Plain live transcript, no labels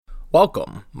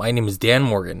Welcome, my name is Dan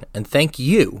Morgan, and thank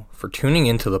you for tuning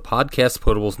into the Podcast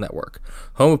Potables Network,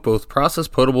 home of both Process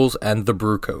Potables and the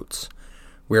Brew Coats.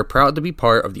 We are proud to be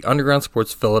part of the Underground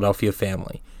Sports Philadelphia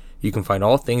family. You can find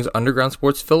all things Underground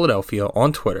Sports Philadelphia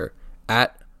on Twitter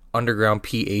at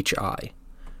UndergroundPHI.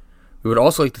 We would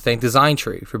also like to thank Design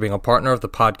Tree for being a partner of the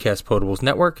Podcast Potables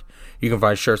Network. You can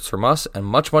find shirts from us and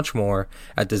much, much more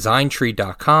at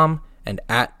designtree.com and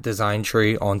at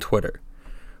DesignTree on Twitter.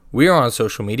 We are on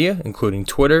social media, including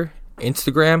Twitter,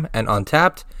 Instagram, and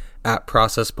Untapped at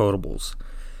Process Potables.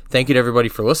 Thank you to everybody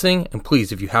for listening, and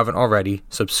please, if you haven't already,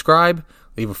 subscribe,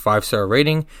 leave a 5-star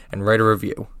rating, and write a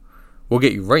review. We'll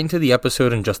get you right into the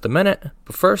episode in just a minute,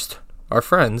 but first, our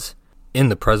friends, In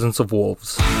the Presence of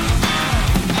Wolves.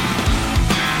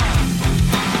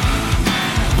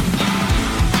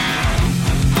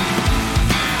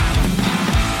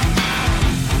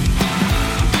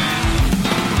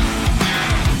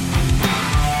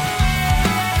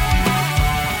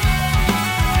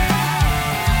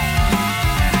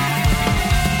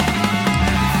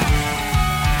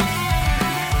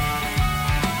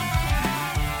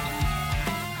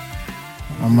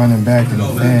 I'm running back and the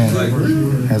fan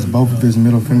has both of his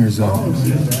middle fingers up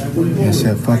and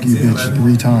said, "Fuck you, bitch,"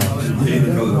 3 times.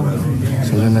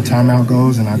 So then the timeout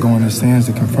goes and I go in the stands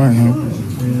to confront him.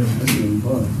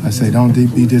 I say, "Don't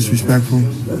be disrespectful."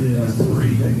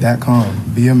 That calm.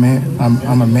 Be a man.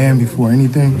 I'm a man before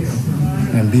anything,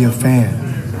 and be a fan.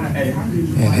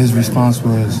 And his response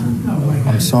was,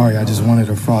 "I'm sorry, I just wanted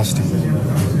a Frosty."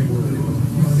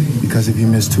 Because if you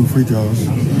miss 2 free throws,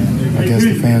 I guess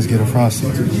the fans get a Frosty.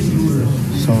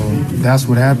 So that's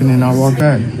what happened, and I walked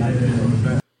back.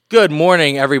 Good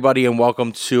morning, everybody, and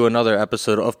welcome to another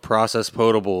episode of Process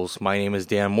Potables. My name is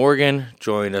Dan Morgan,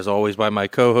 joined as always by my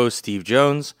co-host, Steve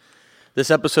Jones.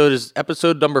 This episode is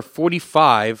episode number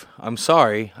 45. I'm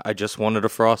sorry, I just wanted a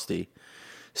Frosty.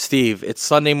 Steve, it's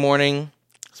Sunday morning.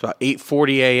 It's about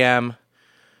 8:40 a.m.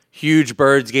 Huge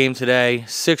Birds game today.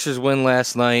 Sixers win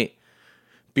last night.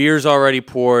 Beer's already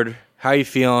poured. How you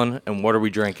feeling, and what are we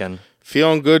drinking?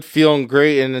 Feeling good, feeling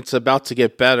great, and it's about to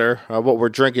get better. What we're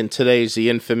drinking today is the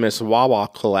infamous Wawa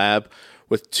collab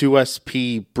with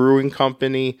 2SP Brewing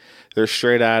Company. They're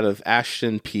straight out of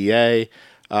Ashton, PA.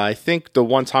 I think the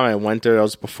one time I went there, that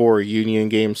was before a Union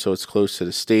game, so it's close to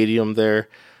the stadium there.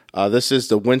 This is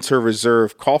the Winter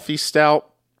Reserve Coffee Stout,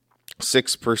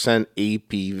 6%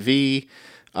 ABV,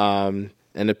 and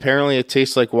apparently it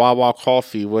tastes like Wawa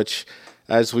coffee, which,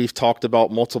 as we've talked about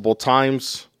multiple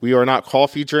times, we are not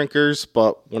coffee drinkers,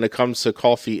 but when it comes to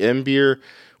coffee and beer,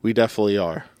 we definitely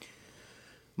are.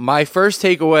 My first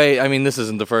takeaway, I mean, this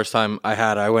isn't the first time I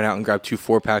had it. I went out and grabbed 2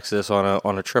 4-packs of this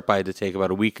on a trip I had to take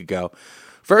about a week ago.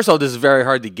 First of all, this is very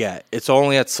hard to get. It's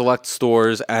only at select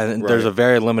stores, and there's a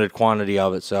very limited quantity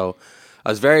of it, so I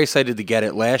was very excited to get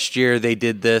it. Last year, they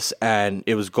did this, and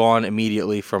it was gone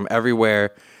immediately from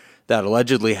everywhere that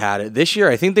allegedly had it. This year,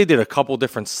 I think they did a couple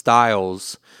different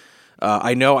styles.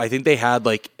 I think they had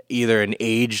like either an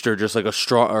aged or just like a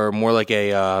strong, or more like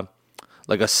a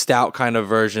stout kind of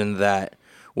version that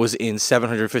was in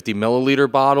 750 milliliter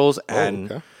bottles,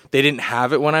 and they didn't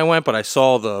have it when I went, but I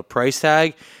saw the price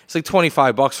tag. It's like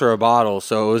 $25 for a bottle,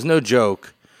 so it was no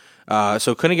joke.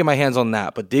 So couldn't get my hands on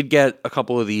that, but did get a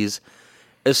couple of these.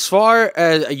 As far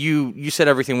as you said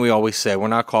everything we always say. We're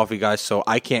not coffee guys, so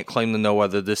I can't claim to know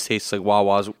whether this tastes like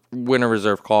Wawa's Winter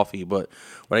Reserve coffee. But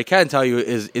what I can tell you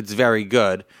is it's very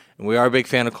good, and we are a big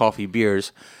fan of coffee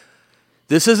beers.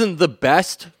 This isn't the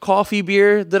best coffee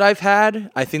beer that I've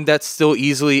had. I think that still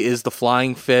easily is the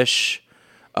Flying Fish,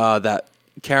 that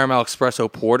caramel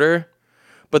espresso porter.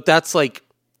 But that's like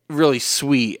really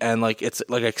sweet, and like it's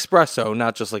like espresso,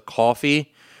 not just like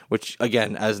coffee, which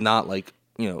again, as not like,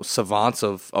 savants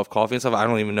of coffee and stuff, I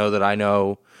don't even know that I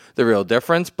know the real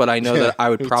difference, but I know that I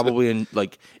would probably,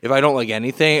 if I don't like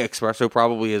anything, espresso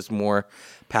probably is more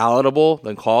palatable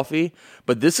than coffee,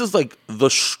 but this is like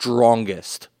the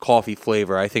strongest coffee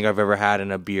flavor I think I've ever had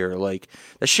in a beer. Like,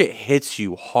 that shit hits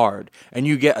you hard, and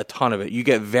you get a ton of it. You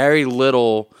get very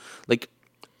little,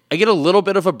 I get a little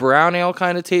bit of a brown ale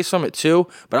kind of taste from it too,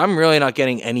 but I'm really not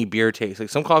getting any beer taste. Like,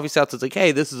 some coffee stouts, it's like,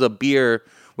 hey, this is a beer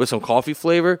with some coffee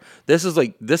flavor. This is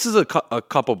a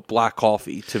cup of black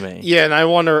coffee to me. Yeah, and I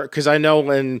wonder, because I know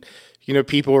when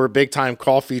people are big time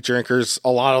coffee drinkers,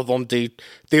 a lot of them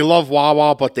they love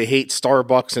Wawa, but they hate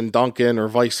Starbucks and Dunkin' or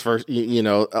vice versa.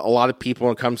 A lot of people,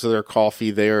 when it comes to their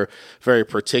coffee, they're very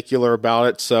particular about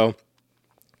it. So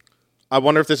I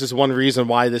wonder if this is one reason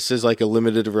why this is like a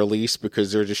limited release,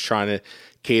 because they're just trying to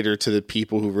cater to the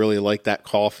people who really like that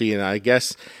coffee. And I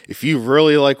guess if you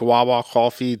really like Wawa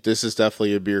coffee, this is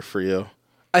definitely a beer for you.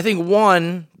 I think,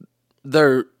 one,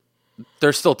 they're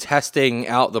they're still testing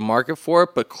out the market for it,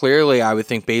 but clearly I would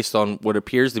think based on what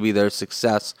appears to be their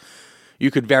success,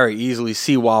 you could very easily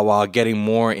see Wawa getting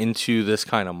more into this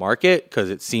kind of market because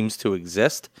it seems to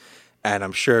exist, and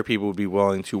I'm sure people would be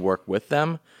willing to work with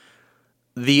them.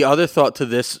 The other thought to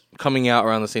this coming out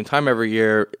around the same time every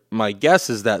year, my guess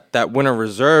is that Winter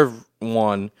Reserve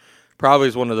one probably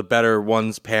is one of the better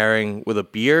ones pairing with a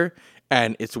beer,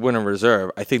 and it's Winter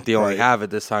Reserve. I think they only have it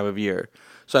this time of year.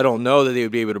 So I don't know that they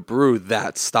would be able to brew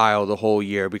that style the whole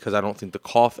year because I don't think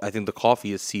I think the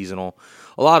coffee is seasonal.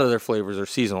 A lot of their flavors are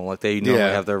seasonal. Like they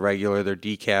normally have their regular, their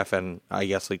decaf, and I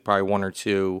guess like probably one or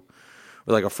two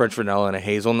with like a French vanilla and a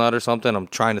hazelnut or something. I'm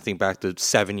trying to think back to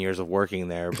 7 years of working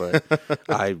there, but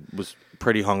I was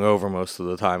pretty hungover most of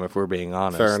the time, if we're being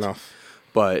honest. Fair enough.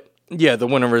 But yeah, the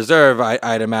Winter Reserve,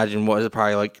 I'd imagine was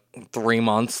probably like 3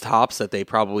 months tops that they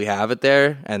probably have it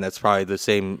there, and that's probably the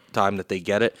same time that they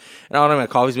get it. And I don't know,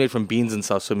 coffee's made from beans and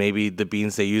stuff, so maybe the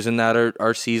beans they use in that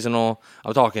are seasonal.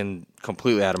 I'm talking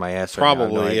completely out of my ass right now.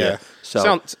 Probably, no yeah.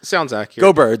 So Sounds accurate.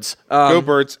 go Birds. Go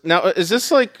Birds. Now, is this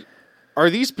like... Are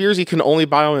these beers you can only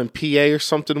buy them in PA or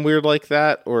something weird like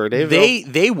that, or are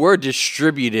they were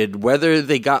distributed? Whether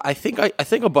they got, I think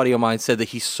a buddy of mine said that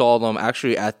he saw them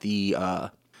actually at the I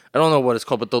don't know what it's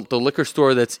called, but the liquor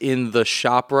store that's in the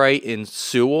ShopRite in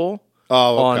Sewell.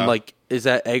 Oh, okay. On like is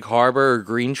that Egg Harbor or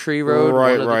Green Tree Road?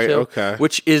 Right, okay.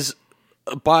 Which is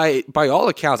by all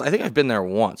accounts, I think I've been there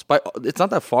once. It's not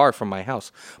that far from my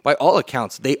house. By all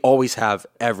accounts, they always have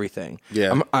everything.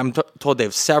 Yeah, I'm told they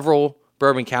have several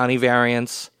Bourbon County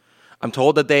variants. I'm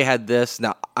told that they had this.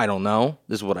 Now, I don't know.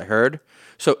 This is what I heard.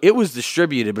 So it was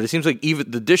distributed, but it seems like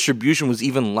even the distribution was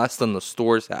even less than the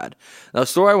stores had. Now, the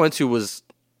store I went to was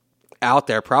out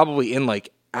there, probably in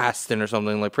like Aston or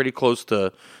something, like pretty close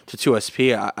to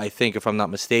 2SP, I think, if I'm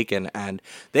not mistaken. And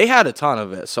they had a ton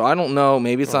of it. So I don't know.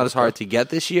 Maybe it's not as hard to get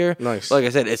this year. Nice. Like I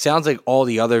said, it sounds like all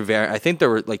the other I think there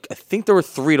were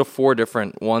 3 to 4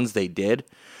 different ones they did.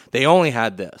 They only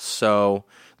had this. So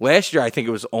last year, I think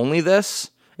it was only this,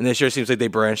 and this year it seems like they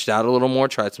branched out a little more,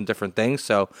 tried some different things.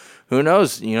 So who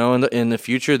knows? You know, in the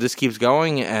future, this keeps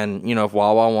going, and you know, if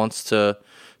Wawa wants to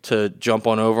jump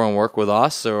on over and work with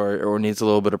us, or needs a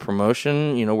little bit of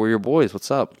promotion, you know, we're your boys.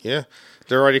 What's up? Yeah,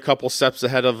 they're already a couple steps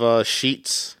ahead of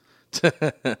Sheets.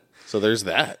 So there's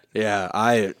that. Yeah,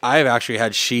 I've actually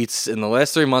had Sheets in the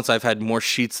last 3 months. I've had more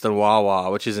Sheets than Wawa,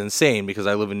 which is insane because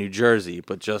I live in New Jersey.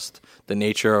 But just the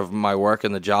nature of my work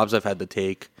and the jobs I've had to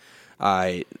take,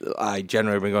 I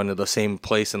generally been going to the same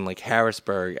place in like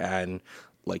Harrisburg, and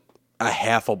like a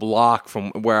half a block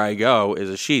from where I go is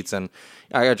a Sheets, and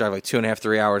I gotta drive like 2.5,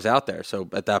 3 hours out there. So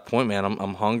at that point, man,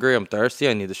 I'm hungry, I'm thirsty,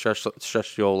 I need to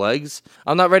stretch the old legs.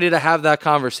 I'm not ready to have that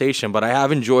conversation, but I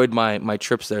have enjoyed my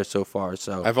trips there so far.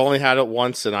 So I've only had it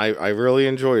once, and I really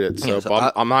enjoyed it. So,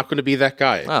 I'm not going to be that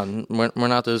guy. We're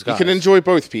not those guys. You can enjoy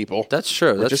both, people. That's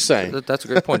true. That's just saying. That's a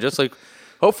great point. Just like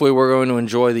hopefully we're going to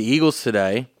enjoy the Eagles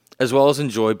today, as well as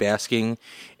enjoy basking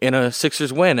in a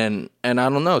Sixers win. And I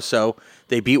don't know. So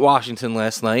they beat Washington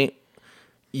last night.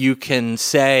 You can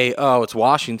say, oh, it's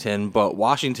Washington, but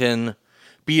Washington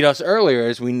beat us earlier,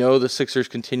 as we know the Sixers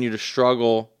continue to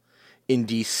struggle in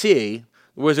D.C.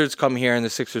 The Wizards come here and the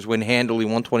Sixers win handily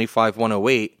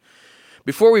 125-108.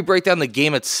 Before we break down the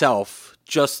game itself,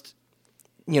 just,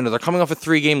 you know, they're coming off a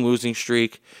 3-game losing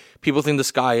streak. People think the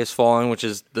sky is falling, which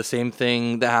is the same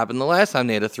thing that happened the last time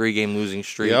they had a 3-game losing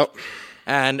streak. Yep.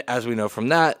 And as we know from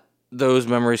that, those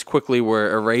memories quickly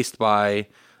were erased by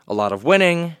a lot of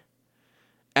winning.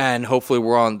 And hopefully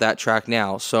we're on that track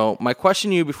now. So my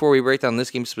question to you before we break down this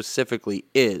game specifically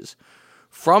is,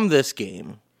 from this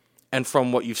game and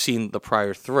from what you've seen the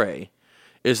prior 3,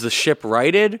 is the ship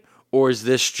righted, or is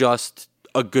this just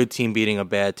a good team beating a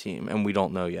bad team and we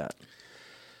don't know yet?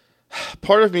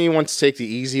 Part of me wants to take the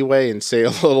easy way and say a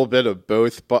little bit of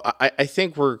both, but I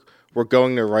think we're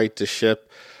going to right the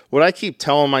ship. What I keep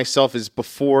telling myself is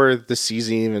before the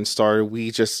season even started,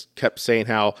 we just kept saying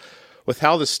how with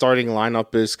how the starting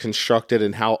lineup is constructed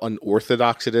and how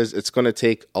unorthodox it is, it's going to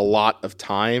take a lot of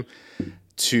time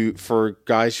for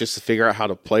guys just to figure out how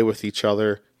to play with each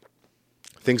other.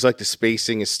 Things like the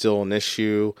spacing is still an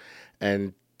issue,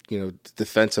 and you know,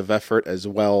 defensive effort as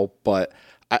well. But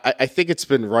I think it's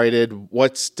been righted.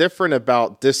 What's different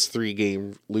about this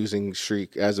 3-game losing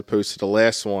streak as opposed to the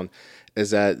last one is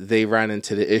that they ran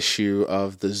into the issue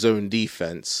of the zone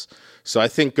defense. So I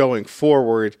think going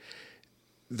forward,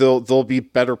 they'll be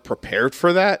better prepared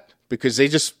for that, because they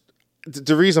just,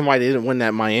 the reason why they didn't win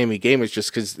that Miami game is just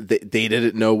because they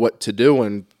didn't know what to do,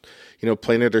 and you know,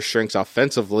 playing at their strengths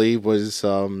offensively was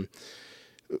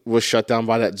shut down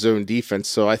by that zone defense.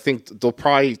 So I think they'll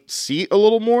probably see it a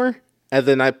little more And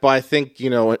then but I think,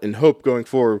 and hope going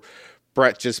forward,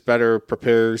 Brett just better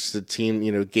prepares the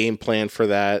team, game plan for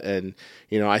that. And,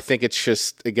 I think it's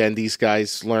just, again, these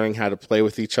guys learning how to play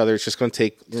with each other. It's just going to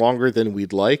take longer than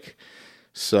we'd like.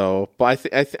 So, but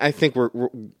I think we're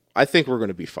going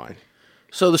to be fine.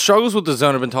 So the struggles with the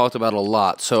zone have been talked about a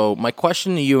lot. So my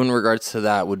question to you in regards to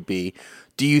that would be,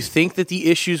 do you think that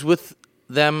the issues with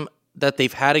them that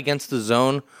they've had against the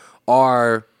zone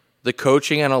are the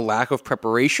coaching and a lack of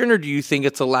preparation, or do you think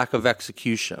it's a lack of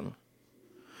execution?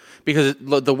 Because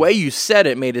the way you said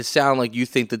it made it sound like you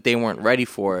think that they weren't ready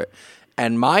for it.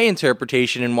 And my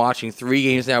interpretation in watching 3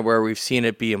 games now where we've seen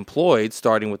it be employed,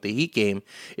 starting with the Heat game,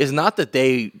 is not that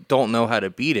they don't know how to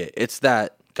beat it. It's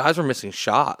that guys were missing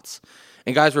shots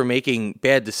and guys were making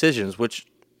bad decisions, which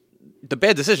the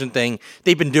bad decision thing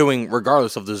they've been doing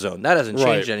regardless of the zone. That hasn't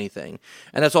changed anything.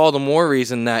 And that's all the more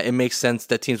reason that it makes sense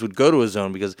that teams would go to a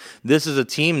zone, because this is a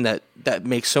team that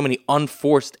makes so many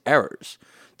unforced errors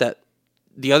that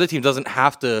the other team doesn't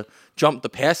have to jump the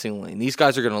passing lane. These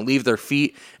guys are going to leave their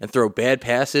feet and throw bad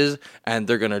passes, and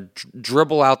they're going to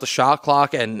dribble out the shot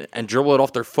clock and dribble it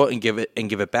off their foot and give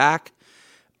it back.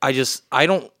 I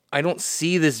don't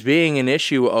see this being an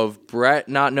issue of Brett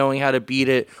not knowing how to beat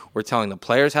it or telling the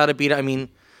players how to beat it. I mean,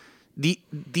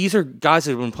 these are guys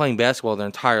that have been playing basketball their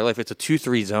entire life. It's a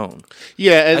 2-3 zone.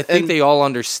 Yeah, and, I think they all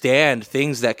understand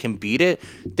things that can beat it.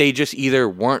 They just either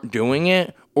weren't doing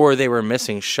it or they were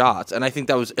missing shots. And I think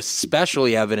that was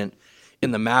especially evident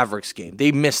in the Mavericks game.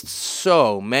 They missed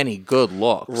so many good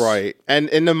looks. Right. And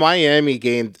in the Miami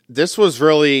game, this was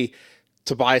really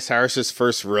Tobias Harris's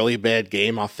first really bad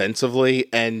game offensively.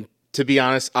 And to be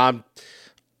honest, not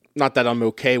that I'm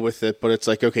okay with it, but it's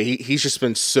like, okay, he's just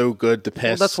been so good the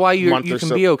past that's why you month can or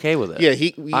so. be okay with it. Yeah,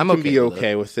 I'm can be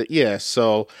okay with it. Yeah,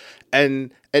 so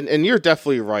and you're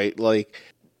definitely right. Like,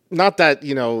 not that,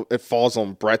 it falls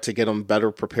on Brett to get him better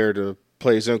prepared to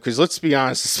play zone, because let's be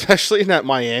honest, especially in that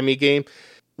Miami game,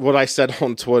 what I said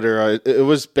on Twitter, it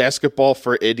was basketball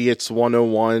for idiots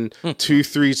 101,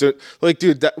 2-3 zone. Like,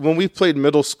 dude, when we played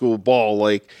middle school ball,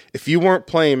 like, if you weren't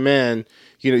playing man,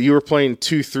 you were playing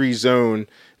 2-3 zone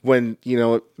when,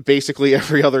 basically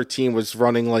every other team was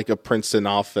running like a Princeton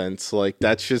offense. Like,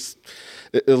 that's just,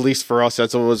 at least for us,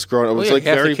 that's what was growing. It was like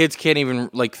half the kids can't even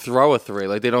like throw a 3.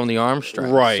 Like, they don't have the arm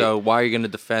strength. Right. So why are you going to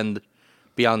defend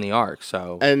beyond the arc?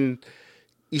 So and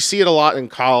you see it a lot in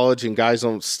college, and guys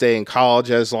don't stay in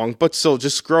college as long. But still,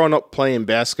 just growing up playing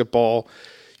basketball,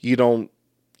 you don't,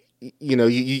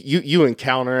 you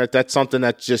encounter it. That's something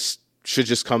that should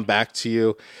just come back to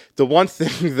you. The one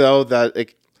thing though that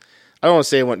I don't want to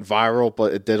say it went viral,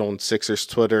 but it did on Sixers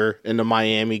Twitter in the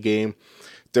Miami game.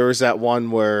 There was that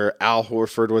one where Al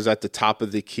Horford was at the top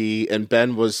of the key and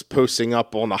Ben was posting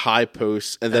up on the high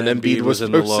post, and then Embiid was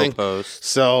in posting the low post.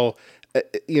 So,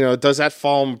 does that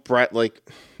fall on Brett? Like,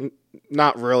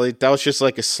 not really. That was just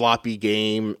like a sloppy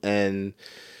game, and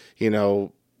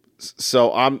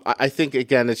so I think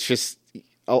again, it's just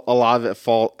a lot of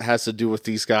it has to do with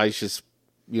these guys just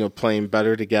playing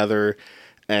better together,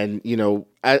 and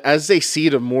as they see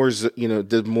the more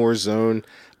zone,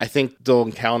 I think they'll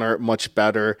encounter it much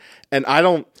better. And I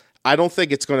don't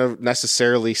think it's going to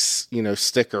necessarily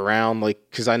stick around, like,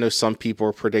 because I know some people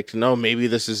are predicting, oh, maybe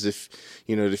this is the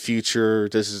future.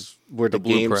 This is where the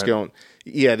game's going.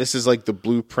 Yeah, this is like the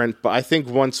blueprint. But I think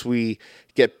once we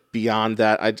get beyond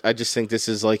that, I just think this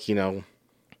is like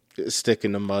stick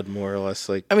in the mud more or less.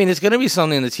 Like, I mean, it's going to be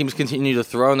something the teams continue to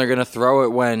throw, and they're going to throw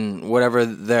it when whatever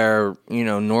their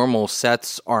normal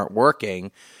sets aren't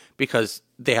working, because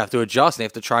they have to adjust. They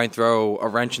have to try and throw a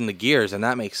wrench in the gears, and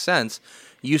that makes sense.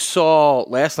 You saw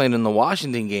last night in the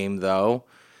Washington game, though,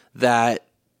 that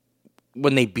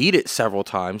when they beat it several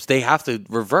times, they have to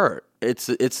revert. It's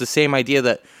the same idea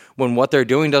that when what they're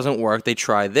doing doesn't work, they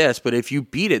try this. But if you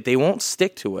beat it, they won't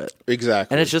stick to it.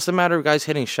 Exactly. And it's just a matter of guys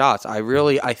hitting shots.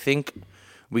 I think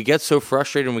we get so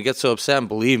frustrated and we get so upset. And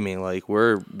believe me, like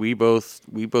we both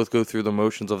go through the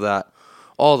motions of that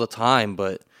all the time.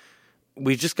 But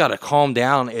we just got to calm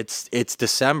down. It's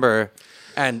December.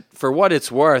 And for what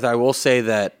it's worth, I will say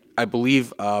that I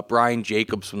believe Brian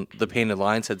Jacobs from the Painted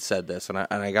Lines had said this, and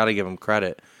I got to give him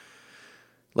credit.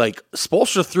 Like,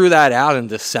 Spoelstra threw that out in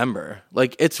December.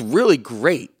 Like, it's really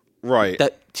great, right,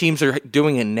 that teams are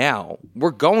doing it now.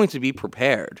 We're going to be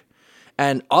prepared.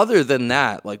 And other than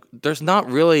that, like, there's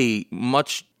not really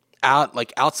much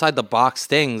outside the box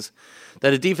things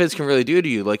that a defense can really do to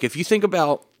you. Like, if you think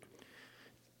about,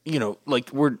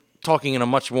 like, we're talking in a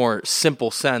much more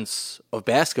simple sense of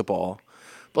basketball,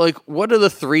 But, like, what are the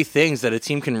three things that a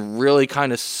team can really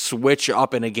kind of switch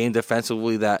up in a game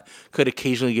defensively that could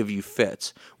occasionally give you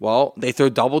fits? Well, they throw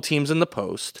double teams in the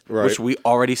post, which we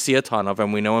already see a ton of,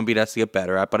 and we know Embiid has to get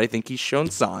better at, but I think he's shown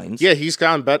signs. Yeah, he's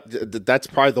gotten better. That's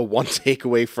probably the one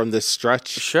takeaway from this stretch.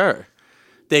 Sure.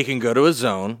 They can go to a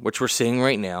zone, which we're seeing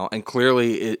right now, and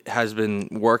clearly it has been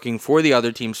working for the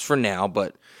other teams for now,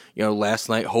 but last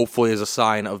night hopefully is a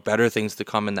sign of better things to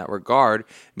come in that regard,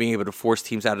 being able to force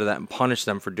teams out of that and punish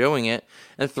them for doing it.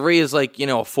 And 3 is like,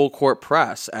 a full court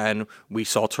press, and we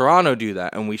saw Toronto do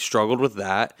that, and we struggled with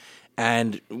that,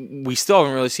 and we still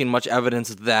haven't really seen much evidence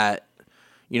that,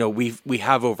 we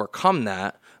have overcome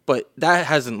that, but that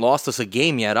hasn't lost us a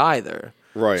game yet either.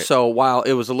 Right. So while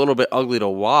it was a little bit ugly to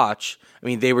watch, I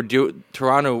mean,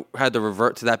 Toronto had to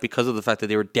revert to that because of the fact that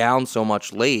they were down so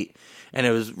much late, and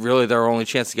it was really their only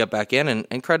chance to get back in,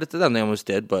 and credit to them, they almost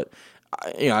did, but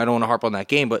I don't want to harp on that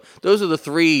game, but those are the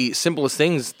 3 simplest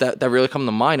things that really come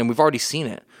to mind, and we've already seen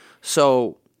it.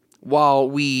 So while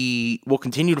we will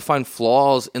continue to find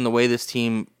flaws in the way this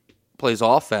team plays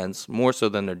offense, more so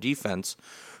than their defense,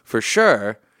 for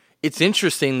sure, it's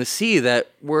interesting to see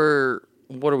that we're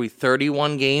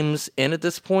 31 games in at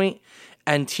this point,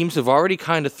 and teams have already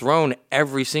kind of thrown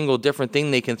every single different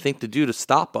thing they can think to do to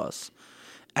stop us.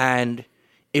 And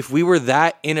if we were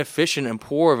that inefficient and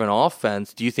poor of an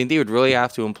offense, do you think they would really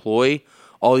have to employ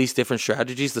all these different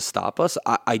strategies to stop us?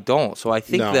 I don't. So I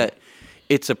think that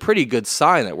it's a pretty good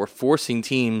sign that we're forcing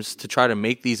teams to try to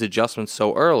make these adjustments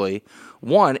so early.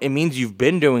 1, it means you've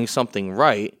been doing something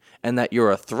right and that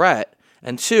you're a threat.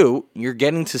 And 2, you're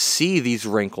getting to see these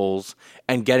wrinkles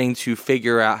and getting to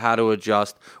figure out how to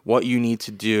adjust what you need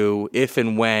to do if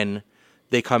and when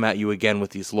they come at you again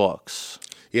with these looks.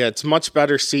 Yeah, it's much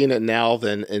better seeing it now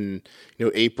than in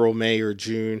April, May, or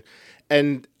June.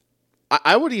 And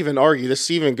I would even argue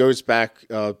this even goes back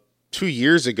 2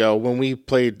 years ago when we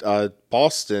played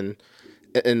Boston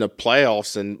in the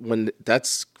playoffs, and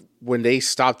when they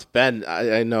stopped Ben.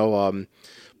 I know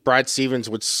Brad Stevens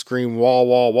would scream "wall,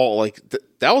 wall, wall." Like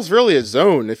that was really a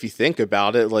zone if you think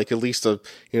about it. Like at least the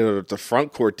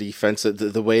front court defense,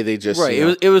 the way they just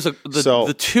right. It was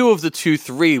the 2 of the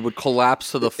 2-3 would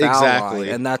collapse to the foul line,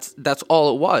 and that's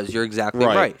all it was. You're exactly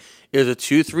right. It was a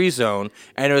 2-3 zone,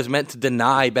 and it was meant to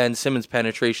deny Ben Simmons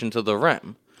penetration to the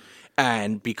rim.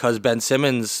 And because Ben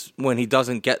Simmons, when he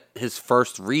doesn't get his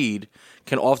first read,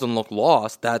 can often look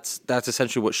lost, that's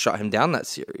essentially what shut him down that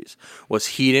series, was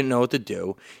he didn't know what to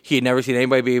do. He had never seen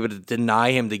anybody be able to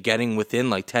deny him to getting within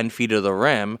like 10 feet of the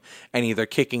rim and either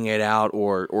kicking it out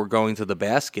or going to the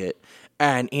basket,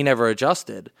 and he never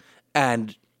adjusted.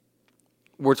 And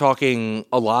we're talking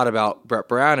a lot about Brett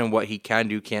Brown and what he can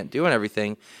do, can't do, and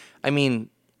everything. I mean,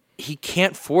 he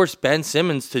can't force Ben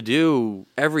Simmons to do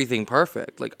everything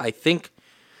perfect. Like, I think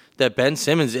that Ben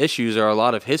Simmons' issues are a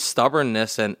lot of his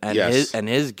stubbornness and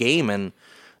his game, and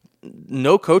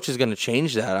no coach is going to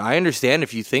change that. I understand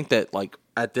if you think that, like,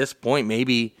 at this point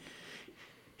maybe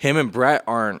him and Brett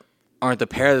aren't the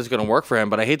pair that's going to work for him,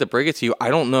 but I hate to break it to you, I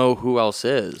don't know who else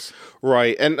is.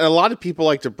 Right, and a lot of people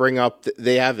like to bring up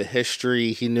they have a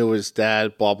history, he knew his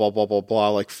dad, blah, blah, blah, blah, blah,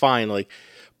 like, fine, like,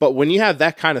 but when you have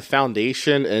that kind of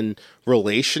foundation and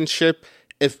relationship,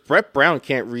 if Brett Brown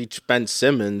can't reach Ben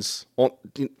Simmons,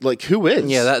 like, who is?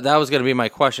 Yeah, that was going to be my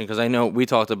question, because I know we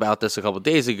talked about this a couple of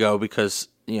days ago, because,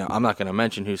 I'm not going to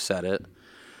mention who said it,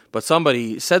 but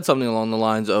somebody said something along the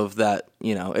lines of that,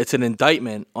 it's an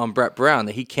indictment on Brett Brown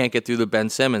that he can't get through to Ben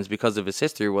Simmons because of his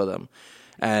history with him.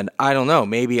 And I don't know,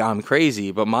 maybe I'm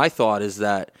crazy, but my thought is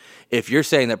that if you're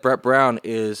saying that Brett Brown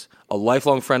is a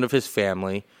lifelong friend of his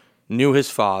family, knew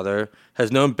his father,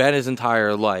 has known Ben his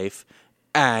entire life,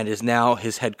 and is now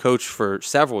his head coach for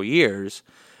several years,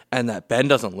 and that Ben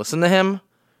doesn't listen to him,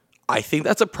 I think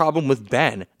that's a problem with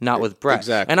Ben, not with Brett.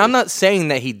 Exactly. And I'm not saying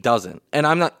that he doesn't. And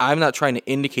I'm not trying to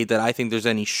indicate that I think there's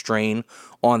any strain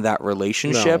on that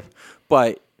relationship. No.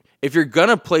 But if you're going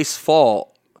to place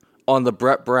fault on the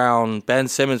Brett Brown-Ben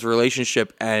Simmons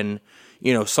relationship and,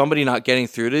 somebody not getting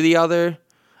through to the other,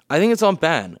 I think it's on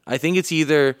Ben. I think it's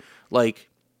either, like,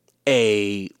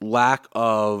 a lack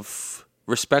of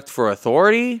respect for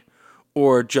authority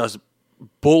or just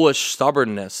bullish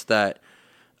stubbornness that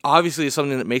obviously is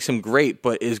something that makes him great,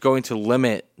 but is going to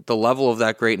limit the level of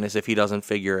that greatness if he doesn't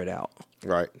figure it out.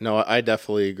 Right. No, I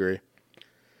definitely agree.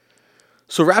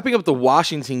 So wrapping up the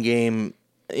Washington game,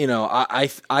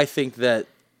 I think that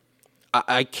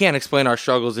I can't explain our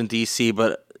struggles in DC,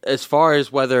 but as far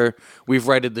as whether we've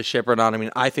righted the ship or not, I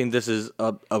mean, I think this is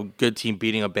a good team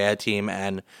beating a bad team,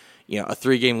 and a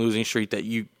 3-game losing streak that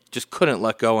you just couldn't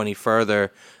let go any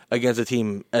further against a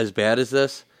team as bad as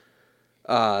this.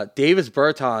 Davis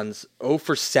Bertans 0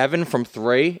 for 7 from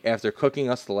 3 after cooking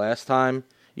us the last time.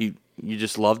 You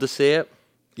just love to see it.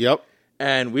 Yep.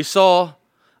 And we saw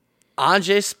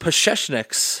Andrzej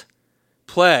Paszecznik's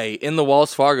play in the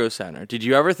Wells Fargo Center. Did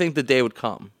you ever think the day would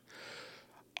come?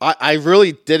 I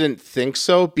really didn't think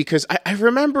so because I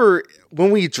remember when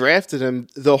we drafted him,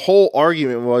 the whole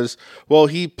argument was, well,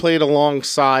 he played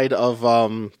alongside of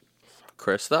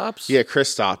Kristaps? Yeah,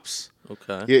 Kristaps.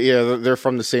 Okay. Yeah, they're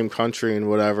from the same country and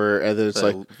whatever, and then it's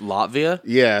like Latvia.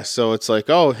 Yeah, so it's like,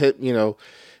 oh,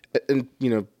 and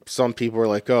some people are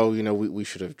like, oh, we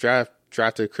should have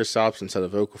drafted Kristaps instead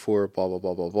of Okafor, blah blah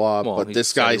blah blah blah. Well, but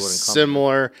this guy's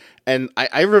similar, and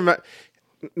I remember.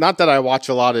 Not that I watch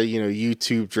a lot of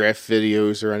YouTube draft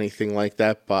videos or anything like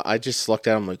that, but I just looked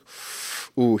at him like,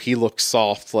 ooh, he looks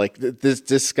soft. Like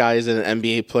this guy is an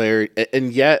NBA player,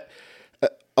 and yet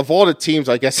of all the teams,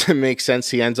 I guess it makes sense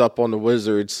he ends up on the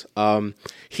Wizards.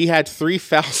 He had 3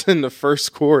 fouls in the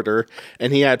first quarter,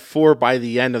 and he had 4 by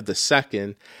the end of the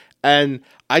second. And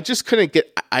I just couldn't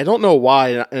get. I don't know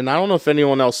why, and I don't know if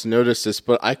anyone else noticed this,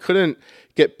 but I couldn't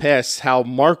get past how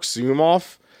Mark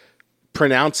Zumoff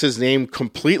pronounce his name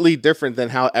completely different than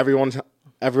how everyone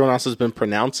else has been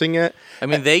pronouncing it. I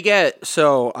mean,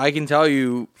 so I can tell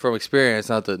you from experience,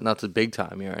 not the big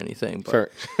time here or anything, but sure.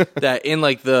 that in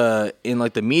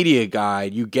the media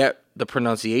guide, you get the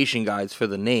pronunciation guides for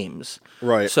the names.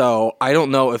 Right. So I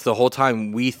don't know if the whole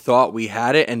time we thought we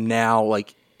had it, and now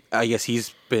I guess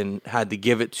he's had to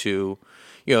give it to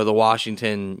the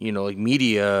Washington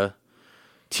media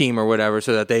team or whatever,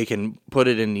 so that they can put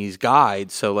it in these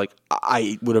guides. So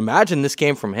I would imagine this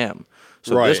came from him.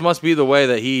 So right. This must be the way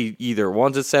that he either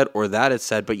wants it said or that it's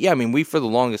said. But yeah, I mean, we for the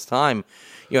longest time,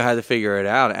 had to figure it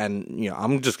out, and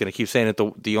I'm just gonna keep saying it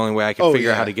the only way I can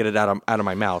figure out how to get it out of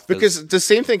my mouth. Because the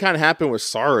same thing kind of happened with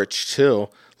Saric too.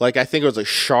 Like I think it was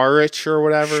Saric or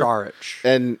whatever. Saric.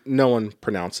 And no one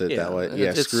pronounced it that way.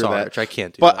 Yeah, it's screw Saric. that. I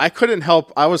can't do but that. But I couldn't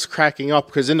help. I was cracking up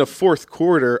because in the fourth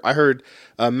quarter, I heard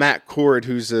Matt Cord,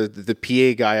 who's the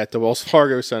PA guy at the Wells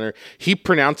Fargo Center, he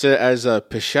pronounced it as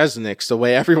Paszecznik, the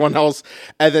way everyone else.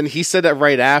 And then he said that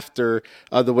right after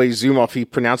the way Zumoff, he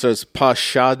pronounced it as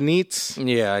Paszadnitz.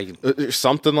 Yeah.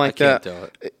 Something like I that.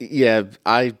 Can't do it. Yeah,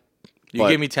 You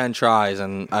gave me 10 tries,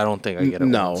 and I don't think I get it.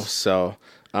 No, once. so...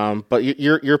 but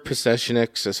you're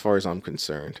Paszeczniks as far as I'm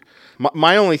concerned.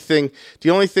 My only thing,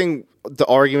 the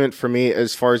argument for me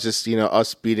as far as just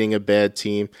us beating a bad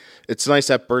team, it's nice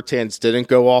that Bertans didn't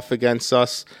go off against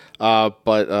us,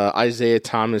 but Isaiah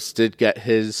Thomas did get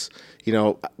his.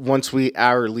 Once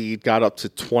our lead got up to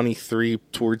 23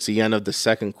 towards the end of the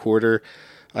second quarter,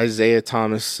 Isaiah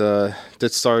Thomas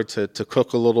did start to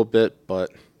cook a little bit,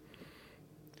 but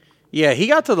yeah, he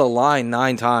got to the line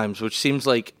 9 times, which seems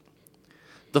like.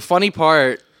 The funny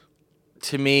part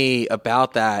to me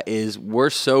about that is we're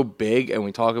so big, and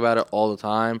we talk about it all the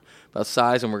time, about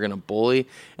size, and we're going to bully.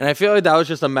 And I feel like that was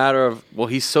just a matter of, well,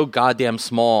 he's so goddamn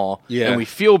small, and we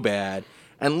feel bad.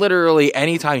 And literally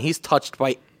anytime he's touched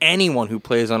by anyone who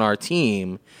plays on our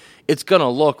team, it's going to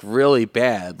look really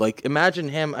bad. Like, imagine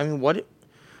him. I mean, what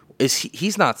is he?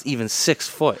 He's not even 6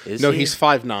 foot, is he? No, he's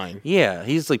 5'9". Yeah,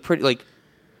 he's pretty,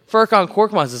 Furkan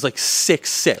Korkmaz is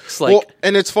 6'6". Well,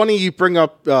 and it's funny you bring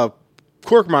up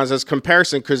Korkmaz as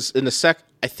comparison because in the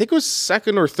I think it was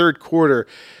second or third quarter,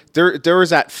 there was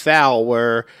that foul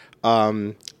where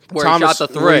Thomas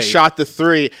he shot the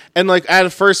three, and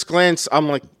at first glance I'm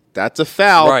like, that's a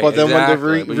foul, right, but then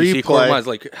exactly. when the you see replay,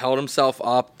 Korkmaz held himself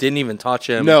up, didn't even touch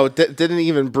him. No, didn't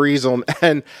even breeze him,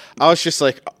 and I was just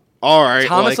like. All right,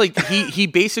 Thomas, he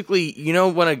basically,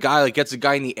 when a guy gets a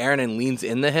guy in the air and then leans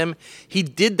into him, he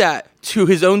did that to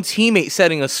his own teammate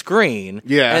setting a screen.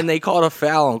 Yeah, and they called a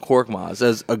foul on Korkmaz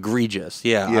as egregious.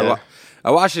 Yeah. I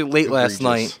watched it late last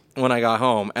night when I got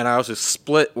home, and I also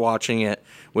split watching it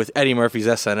with Eddie Murphy's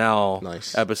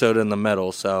SNL episode in the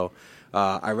middle. So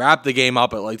I wrapped the game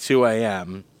up at 2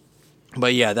 a.m.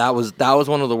 But yeah, that was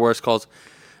one of the worst calls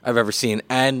I've ever seen.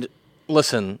 And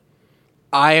listen,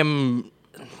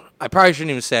 I probably shouldn't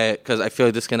even say it because I feel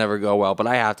like this can never go well, but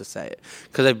I have to say it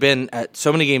because I've been at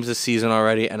so many games this season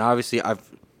already, and obviously I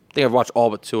think I've watched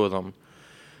all but 2 of them.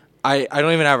 I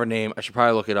don't even have her name. I should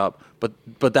probably look it up. But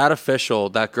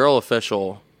that girl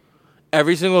official,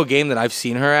 every single game that I've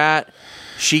seen her at,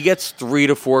 she gets 3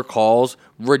 to 4 calls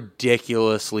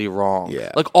ridiculously wrong.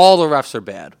 Yeah. All the refs are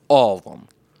bad. All of them.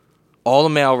 All the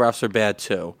male refs are bad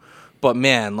too. But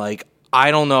man, I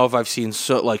don't know if I've seen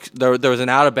there was an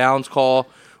out of bounds call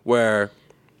where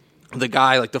the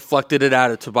guy like deflected it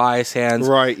out of Tobias' hands,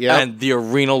 Right, yeah. and the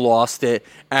arena lost it,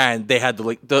 and they had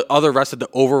to the other refs had to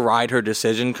override her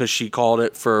decision because she called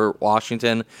it for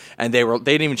Washington, and they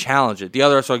didn't even challenge it. The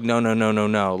other refs were like,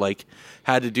 no, like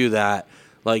had to do that.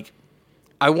 Like,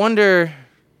 I wonder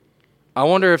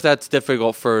if that's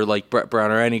difficult for like Brett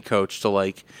Brown or any coach to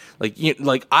like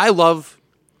I love.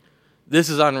 This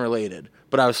is unrelated.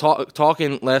 But I was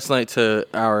talking last night to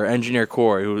our engineer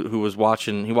Corey, who was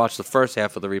watching. He watched the first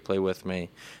half of the replay with me,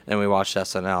 and we watched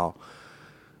SNL.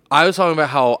 I was talking about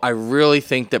how I really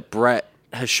think that Brett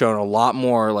has shown a lot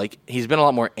more. Like, he's been a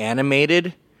lot more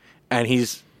animated, and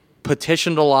he's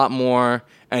petitioned a lot more,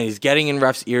 and he's getting in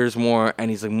refs' ears more, and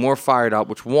he's like more fired up.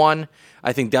 Which one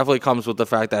I think definitely comes with the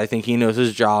fact that I think he knows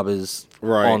his job is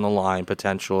on the line,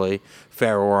 potentially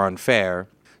fair or unfair.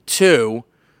 Two,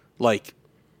 like,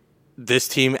 this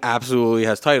team absolutely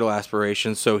has title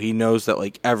aspirations, so he knows that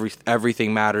like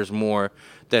everything matters more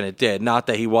than it did. Not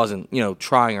that he wasn't,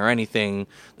 trying or anything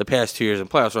the past 2 years in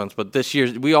playoff runs, but this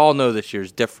year, we all know this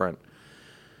year's different.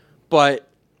 But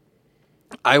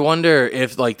I wonder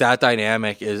if like that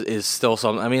dynamic is still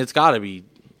something. I mean, it's got to be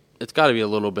a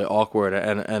little bit awkward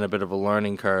and a bit of a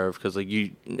learning curve, because like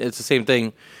it's the same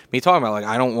thing. Me talking about like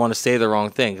I don't want to say the wrong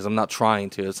thing because I'm not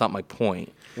trying to. It's not my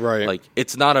point. Right. Like,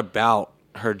 it's not about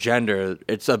her gender.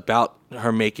 It's about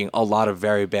her making a lot of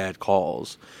very bad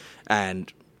calls.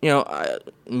 And,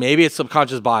 maybe it's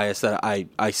subconscious bias that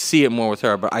I see it more with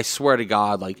her, but I swear to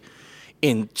God, like,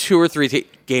 in 2 or 3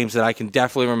 games that I can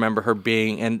definitely remember her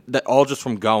being, and that all just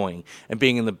from going and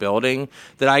being in the building,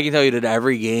 that I can tell you that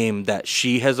every game that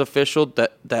she has officialed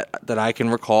that I can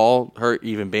recall her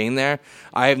even being there,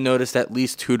 I have noticed at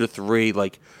least 2 to 3,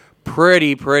 like,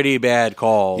 pretty bad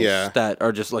calls that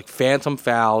are just like phantom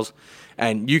fouls,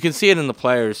 and you can see it in the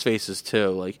players' faces too.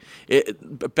 Like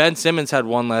Ben Simmons had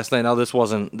one last night. Now this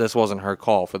wasn't her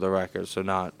call, for the record, so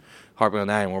not harping on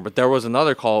that anymore. But there was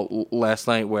another call last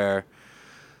night where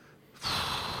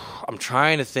I'm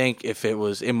trying to think if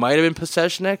it might have been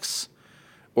Pasechnik's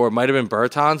or it might have been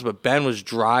Bertans, but Ben was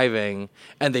driving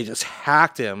and they just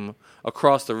hacked him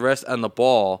across the wrist and the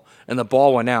ball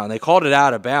went out, and they called it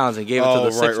out of bounds and gave it to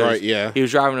the Sixers. Right, yeah. He was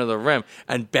driving to the rim,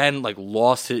 and Ben like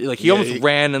lost his, like he almost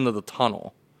ran into the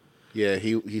tunnel. Yeah,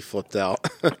 he flipped out.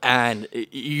 And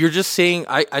you're just seeing,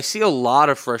 I see a lot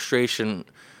of frustration.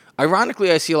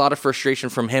 Ironically, I see a lot of frustration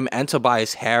from him and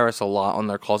Tobias Harris a lot on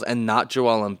their calls, and not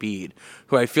Joel Embiid,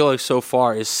 who I feel like so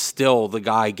far is still the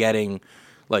guy getting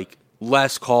like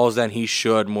less calls than he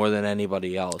should more than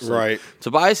anybody else. Right. Like,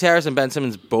 Tobias Harris and Ben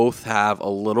Simmons both have a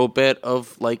little bit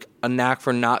of like a knack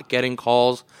for not getting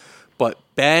calls, but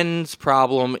Ben's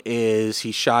problem is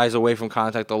he shies away from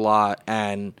contact a lot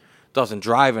and doesn't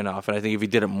drive enough, and I think if he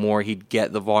did it more, he'd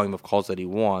get the volume of calls that he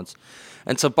wants.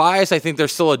 And Tobias, I think they're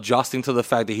still adjusting to the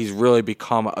fact that he's really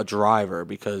become a driver,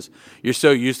 because you're so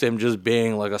used to him just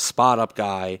being like a spot-up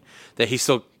guy that he's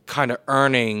still kind of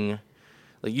earning.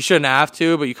 Like, you shouldn't have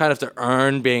to, but you kind of have to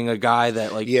earn being a guy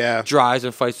that like drives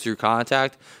and fights through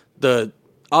contact. The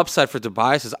upside for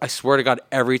Tobias is, I swear to God,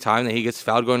 every time that he gets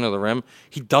fouled going to the rim,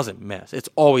 he doesn't miss. It's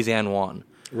always and one.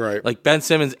 Right. Like Ben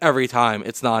Simmons, every time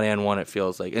it's not and one, it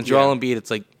feels like. And Joel Embiid,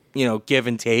 it's like, give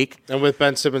and take. And with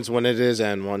Ben Simmons, when it is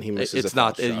and one, he misses. It's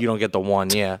not. You don't get the one.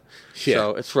 Yeah. Yeah.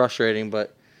 So it's frustrating,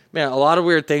 but man, a lot of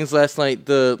weird things last night.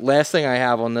 The last thing I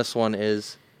have on this one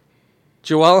is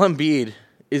Joel Embiid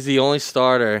is the only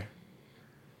starter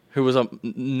who was a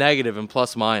negative and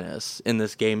plus minus in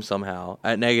this game somehow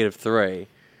at -3,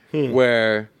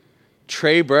 where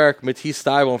Trey Burke, Matisse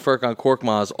Thybulle, and Furkan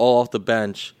Korkmaz all off the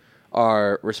bench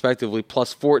are respectively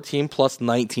 +14,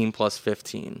 +19,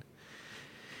 +15.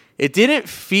 It didn't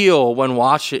feel when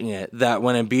watching it that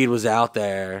when Embiid was out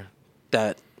there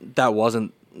that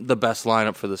wasn't the best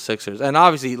lineup for the Sixers. And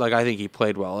obviously, like, I think he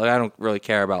played well. Like, I don't really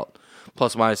care about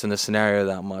plus minus in this scenario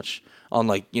that much.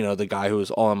 Unlike, the guy who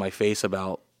was all in my face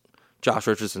about Josh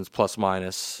Richardson's plus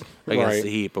minus against the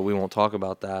Heat, but we won't talk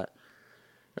about that.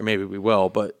 Or maybe we will,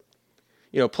 but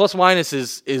plus minus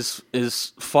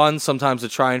is fun sometimes to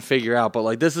try and figure out, but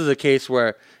like this is a case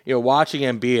where, watching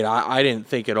Embiid, I didn't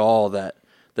think at all that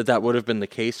would have been the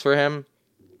case for him.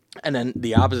 And then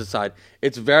the opposite side,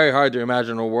 it's very hard to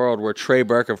imagine a world where Trey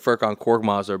Burke and Furkan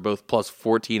Korkmaz are both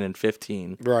 +14 and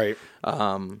 15. Right.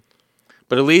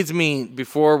 But it leads me,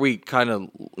 before we kind of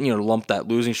lump that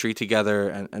losing streak together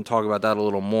and talk about that a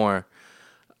little more,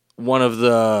 one of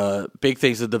the big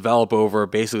things to develop over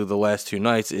basically the last 2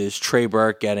 nights is Trey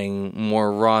Burke getting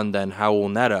more run than Raul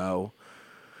Neto,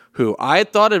 who I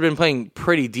thought had been playing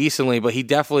pretty decently, but he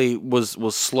definitely was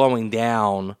slowing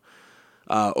down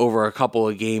over a couple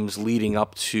of games leading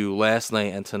up to last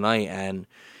night and tonight. And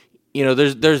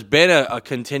there's been a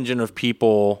contingent of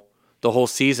people the whole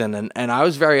season, and I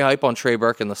was very hype on Trey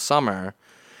Burke in the summer,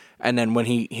 and then when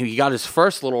he got his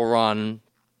first little run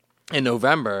in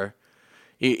November,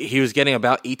 he was getting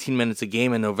about 18 minutes a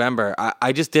game in November.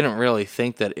 I just didn't really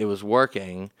think that it was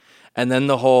working. And then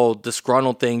the whole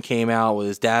disgruntled thing came out with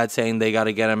his dad saying they got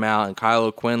to get him out, and Kyle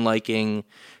O'Quinn liking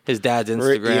his dad's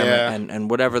Instagram and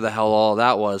whatever the hell all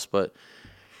that was. But,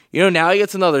 now he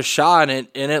gets another shot, and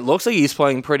it looks like he's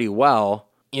playing pretty well.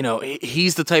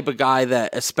 He's the type of guy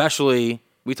that, especially,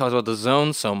 we talked about the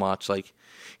zone so much, like,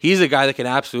 he's a guy that can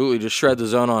absolutely just shred the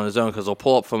zone on his own because he'll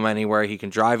pull up from anywhere. He can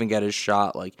drive and get his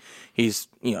shot. Like, he's,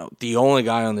 the only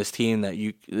guy on this team that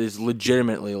is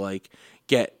legitimately, like,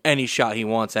 get any shot he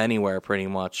wants anywhere pretty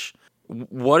much.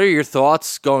 What are your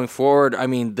thoughts going forward? I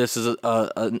mean, this is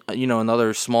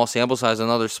another small sample size,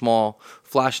 another small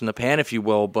flash in the pan, if you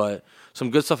will, but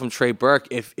some good stuff from Trey Burke.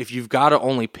 If you've got to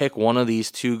only pick one of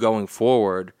these two going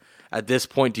forward at this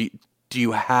point, do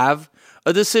you have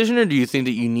a decision, or do you think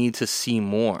that you need to see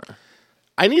more?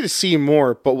 I need to see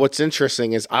more, but what's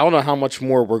interesting is I don't know how much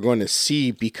more we're going to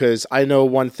see, because I know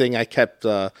one thing I kept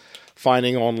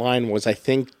finding online was, I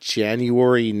think,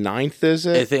 January 9th, is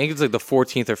it? I think it's like the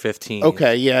 14th or 15th.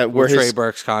 Okay, yeah. Where Trey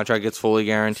Burke's contract gets fully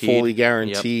guaranteed.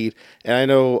 Yep. And I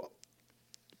know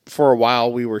for a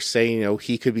while we were saying,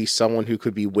 he could be someone who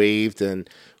could be waived, and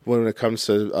when it comes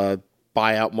to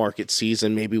buyout market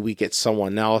season, maybe we get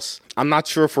someone else. I'm not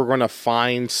sure if we're going to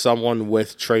find someone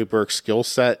with Trey Burke's skill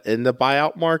set in the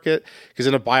buyout market, because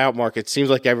in the buyout market, it seems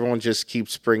like everyone just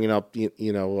keeps bringing up,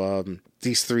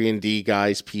 these 3-and-D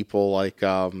guys, people like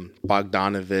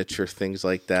Bogdanovich or things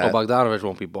like that. Oh, Bogdanovich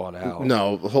won't be bought out.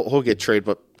 No, he'll get traded,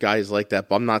 but guys like that.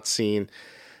 But I'm not seeing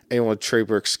anyone with Trey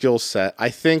Burke's skill set. I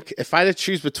think if I had to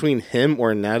choose between him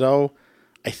or Neto,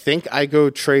 I think I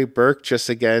go Trey Burke, just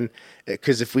again,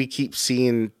 because if we keep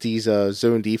seeing these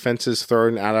zone defenses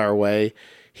thrown at our way,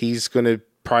 he's going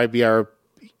to be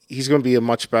a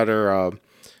much better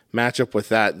matchup with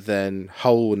that than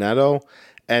Raul Neto.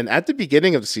 And at the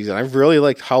beginning of the season, I really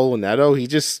liked Raul Neto.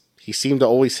 He seemed to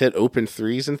always hit open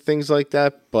threes and things like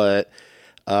that. But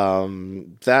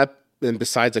that, and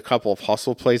besides a couple of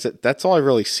hustle plays, that's all I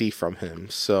really see from him.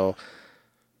 So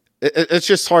it's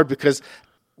just hard, because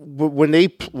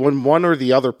when one or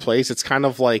the other plays, it's kind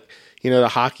of like, the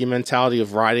hockey mentality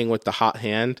of riding with the hot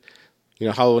hand.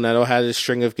 Raul Neto had a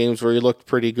string of games where he looked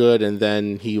pretty good, and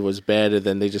then he was bad, and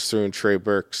then they just threw in Trey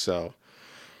Burke. So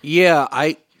yeah,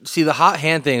 see, the hot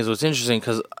hand thing is what's interesting,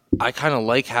 because I kind of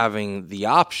like having the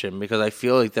option, because I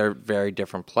feel like they're very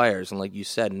different players. And like you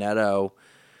said, Neto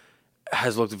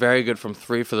has looked very good from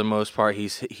three for the most part.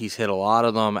 He's hit a lot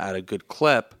of them at a good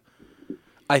clip.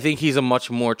 I think he's a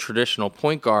much more traditional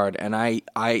point guard, and I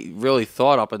really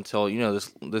thought up until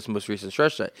this most recent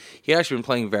stretch that he had actually been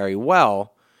playing very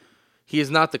well. He is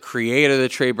not the creator that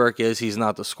Trey Burke is. He's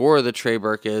not the scorer that Trey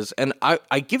Burke is. And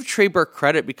I give Trey Burke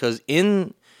credit, because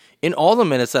in all the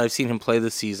minutes that I've seen him play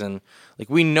this season, like,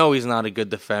 we know he's not a good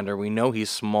defender. We know he's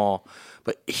small.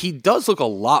 But he does look a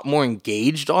lot more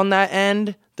engaged on that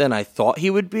end than I thought he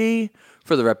would be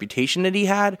for the reputation that he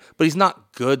had. But he's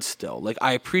not good still. Like,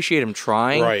 I appreciate him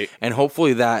trying. Right. And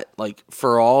hopefully that, like,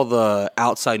 for all the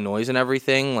outside noise and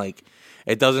everything, like,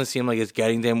 it doesn't seem like it's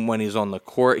getting to him when he's on the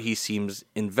court. He seems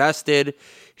invested.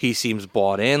 He seems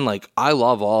bought in. Like, I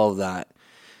love all of that.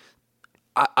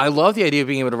 I love the idea of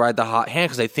being able to ride the hot hand,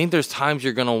 because I think there's times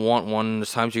you're going to want one and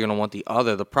there's times you're going to want the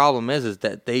other. The problem is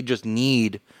that they just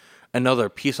need another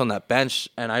piece on that bench,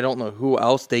 and I don't know who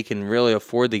else they can really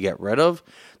afford to get rid of.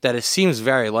 That it seems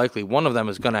very likely one of them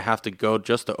is going to have to go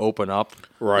just to open up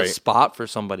the spot for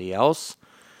somebody else.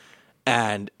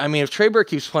 And, I mean, if Trey Burke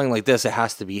keeps playing like this, it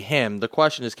has to be him. The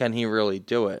question is, can he really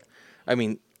do it? I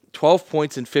mean, 12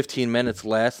 points in 15 minutes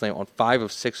last night on 5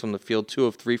 of 6 from the field, 2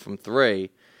 of 3 from 3.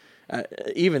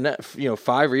 Even that,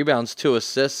 5 rebounds, 2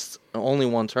 assists, only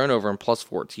 1 turnover, and plus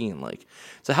 14. Like,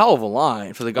 it's a hell of a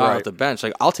line for the guy off the bench.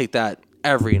 Like, I'll take that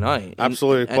every night.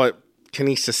 Absolutely, but can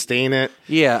he sustain it?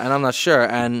 Yeah, and I'm not sure.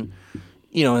 And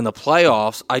in the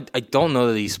playoffs, I don't know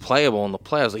that he's playable in the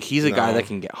playoffs. Like, he's a guy that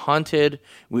can get hunted.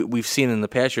 We've seen in the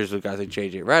past years with guys like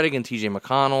J.J. Redick and T.J.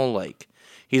 McConnell. Like,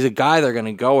 he's a guy they're going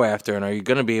to go after, and are you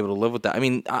going to be able to live with that? I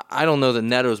mean, I don't know that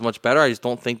Neto is much better. I just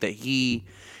don't think that he's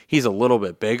a little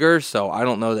bit bigger, so I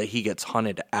don't know that he gets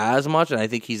hunted as much, and I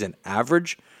think he's an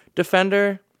average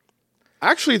defender.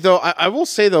 Actually, though, I will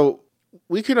say, though,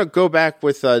 we can go back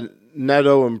with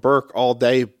Neto and Burke all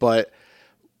day, but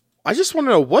I just want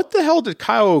to know, what the hell did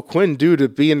Kyle O'Quinn do to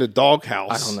be in the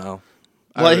doghouse? I don't know.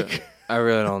 I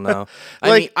really don't know.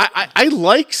 I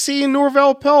like seeing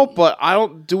Norvel Pelle, but I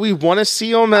don't. Do we want to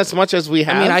see him as much as we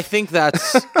have? I mean, I think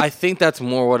that's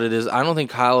more what it is. I don't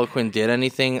think Kyle O'Quinn did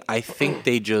anything. I think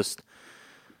they just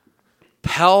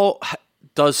Pelle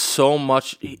does so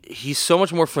much. He's so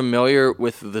much more familiar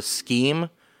with the scheme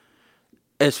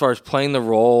as far as playing the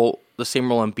role, the same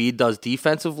role Embiid does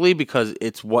defensively, because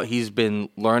it's what he's been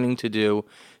learning to do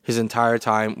his entire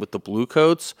time with the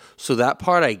Bluecoats. So that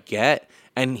part I get.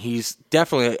 And he's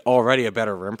definitely already a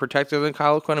better rim protector than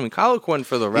Kyle O'Quinn. I mean, Kyle O'Quinn,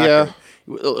 for the record,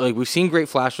 like we've seen great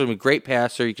flashes. He's a great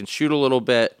passer. He can shoot a little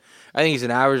bit. I think he's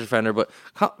an average defender, but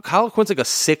Kyle O'Quinn's like a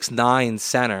 6'9"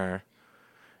 center.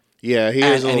 Yeah, he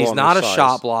is, and he's not a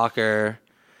shot blocker.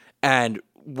 And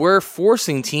we're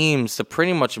forcing teams to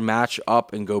pretty much match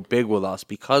up and go big with us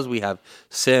because we have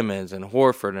Simmons and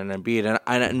Horford and Embiid.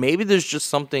 And maybe there's just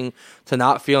something to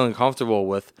not feeling comfortable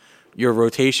with your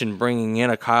rotation bringing in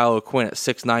a Kyle O'Quinn at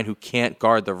 6'9" who can't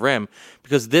guard the rim,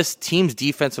 because this team's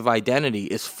defensive identity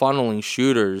is funneling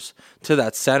shooters to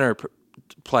that center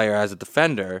player as a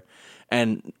defender.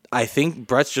 And I think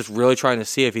Brett's just really trying to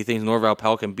see if he thinks Norvel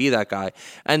Pelle can be that guy.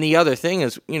 And the other thing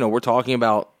is, we're talking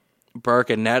about Burke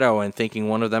and Neto and thinking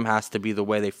one of them has to be the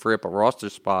way they free up a roster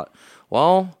spot.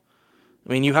 Well,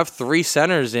 I mean, you have three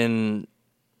centers in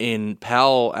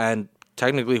Pelle and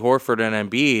technically Horford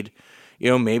and Embiid.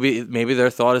 Maybe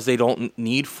their thought is they don't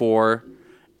need four,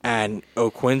 and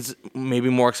O'Quinn's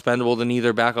maybe more expendable than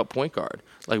either backup point guard.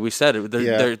 Like we said,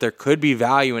 there could be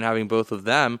value in having both of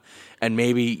them, and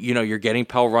maybe you're getting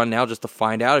Pelle run now just to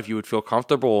find out if you would feel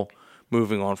comfortable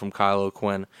moving on from Kyle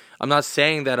O'Quinn. I'm not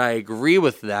saying that I agree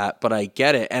with that, but I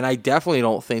get it, and I definitely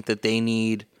don't think that they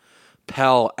need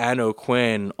Pelle and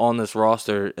O'Quinn on this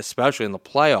roster, especially in the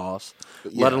playoffs.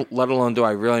 Yeah. Let alone do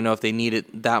I really know if they need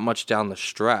it that much down the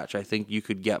stretch. I think you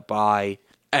could get by,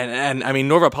 and I mean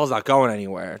Norvel Pelle's not going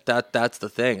anywhere. That's the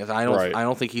thing. I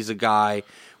don't think he's a guy.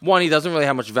 One, he doesn't really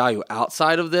have much value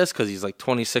outside of this because he's like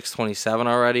 26, 27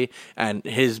 already, and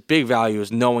his big value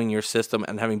is knowing your system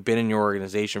and having been in your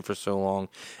organization for so long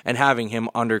and having him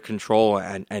under control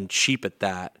and cheap at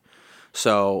that.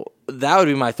 So that would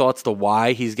be my thoughts to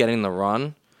why he's getting the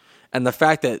run. And the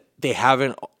fact that they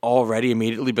haven't already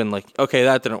immediately been like, okay,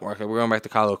 that didn't work, we're going back to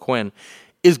Kyle O'Quinn,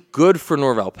 is good for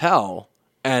Norvel Pelle,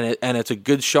 and it's a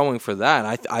good showing for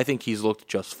that. I think he's looked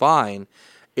just fine.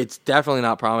 It's definitely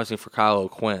not promising for Kyle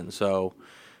O'Quinn. So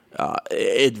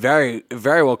it very,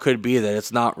 very well could be that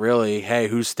it's not really, hey,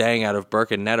 who's staying out of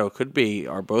Burke and Neto? Could be,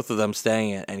 are both of them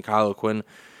staying and Kyle O'Quinn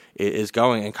is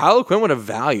going. And Kyle O'Quinn would have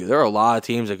value. There are a lot of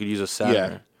teams that could use a center.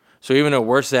 Yeah. So even though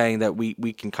we're saying that we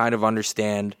can kind of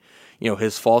understand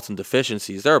his faults and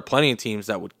deficiencies, there are plenty of teams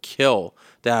that would kill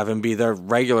to have him be their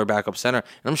regular backup center.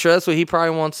 And I'm sure that's what he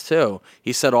probably wants too.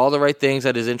 He said all the right things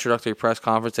at his introductory press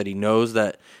conference, that he knows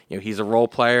that he's a role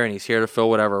player and he's here to fill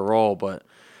whatever role. But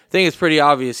I think it's pretty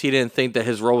obvious he didn't think that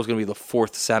his role was going to be the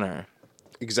fourth center.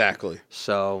 Exactly.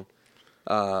 So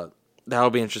that'll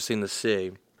be interesting to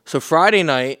see. So Friday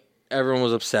night, everyone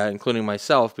was upset, including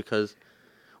myself, because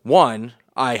one,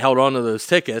 I held on to those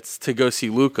tickets to go see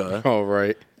Luka. Oh,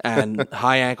 right. And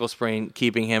high ankle sprain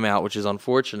keeping him out, which is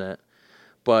unfortunate.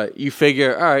 But you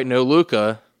figure, all right, no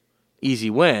Luka, easy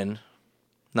win.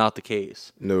 Not the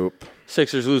case. Nope.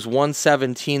 Sixers lose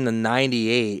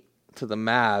 117-98 to the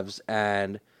Mavs,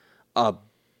 and a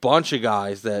bunch of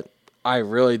guys that I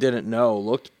really didn't know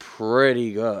looked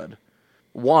pretty good.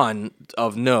 One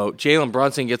of note, Jalen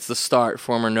Brunson gets the start,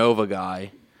 former Nova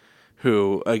guy,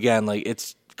 who, again,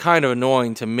 it's kind of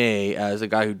annoying to me as a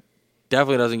guy who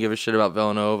definitely doesn't give a shit about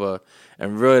Villanova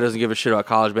and really doesn't give a shit about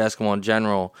college basketball in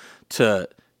general, to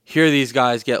hear these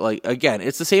guys get, again,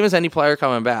 it's the same as any player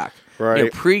coming back.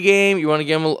 Right. Pre-game, you want to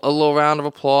give him a little round of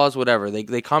applause, whatever.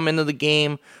 They come into the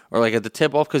game or at the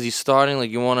tip-off because he's starting,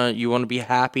 you want to be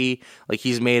happy,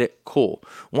 he's made it cool.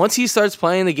 Once he starts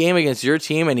playing the game against your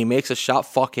team and he makes a shot,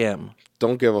 fuck him.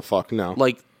 Don't give a fuck, no.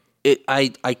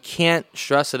 I can't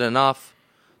stress it enough.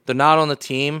 They're not on the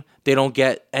team. They don't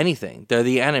get anything. They're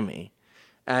the enemy.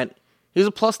 And he was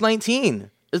a plus 19.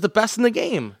 Is the best in the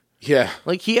game. Yeah.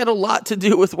 He had a lot to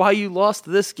do with why you lost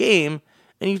this game,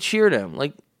 and you cheered him.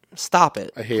 Stop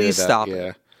it. I hate Please that. stop it.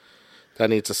 it.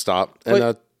 That needs to stop.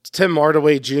 And Tim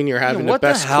Hardaway Jr. having the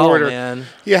best hell, quarter. Man?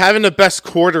 Yeah, having the best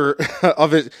quarter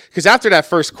of it. Because after that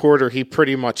first quarter, he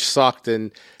pretty much sucked.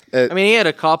 And he had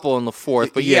a couple in the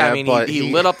fourth, but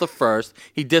he lit up the first.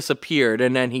 He disappeared,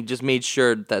 and then he just made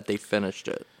sure that they finished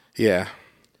it. Yeah.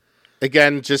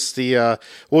 Again, just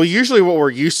usually what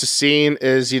we're used to seeing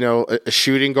is, a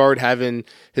shooting guard having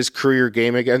his career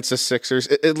game against the Sixers.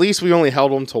 At least we only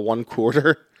held him to one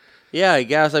quarter. Yeah, I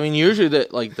guess. I mean, usually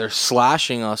they're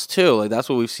slashing us too. Like that's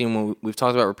what we've seen when we've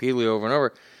talked about repeatedly over and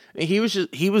over. And he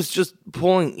was just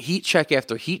pulling heat check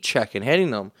after heat check and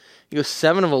hitting them. He was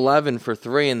 7 of 11 for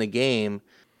 3 in the game.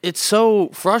 It's so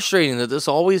frustrating that this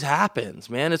always happens,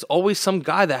 man. It's always some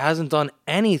guy that hasn't done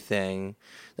anything.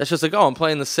 That's just like, oh, I'm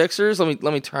playing the Sixers. Let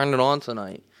me turn it on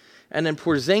tonight. And then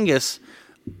Porzingis,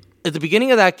 at the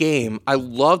beginning of that game, I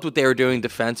loved what they were doing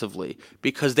defensively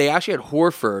because they actually had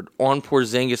Horford on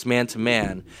Porzingis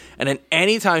man-to-man. And then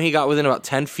anytime he got within about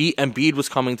 10 feet, Embiid was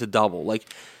coming to double.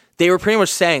 Like, they were pretty much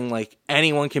saying, like,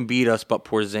 anyone can beat us but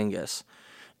Porzingis.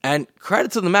 And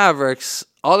credit to the Mavericks,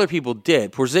 other people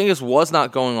did. Porzingis was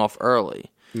not going off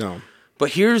early. No. But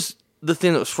here's the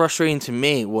thing that was frustrating to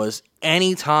me was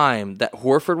any time that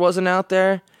Horford wasn't out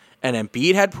there and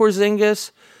Embiid had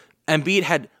Porzingis, Embiid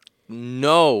had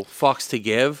no fucks to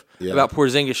give about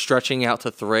Porzingis stretching out to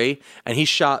 3, and he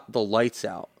shot the lights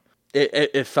out.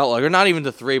 It felt like, or not even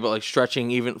to 3, but like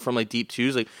stretching even from like deep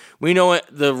twos. Like we know what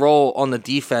the role on the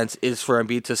defense is for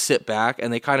Embiid to sit back,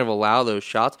 and they kind of allow those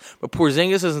shots. But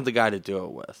Porzingis isn't the guy to do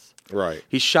it with. Right.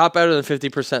 He shot better than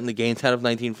 50% in the game, 10 of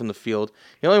 19 from the field.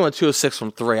 He only went 2 of 6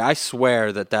 from 3. I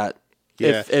swear that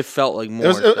it felt like more.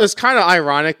 It was kind of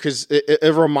ironic because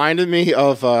it reminded me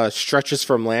of stretches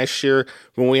from last year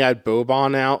when we had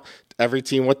Boban out. Every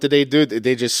team, what did they do?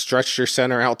 They just stretched your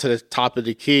center out to the top of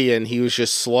the key, and he was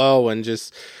just slow and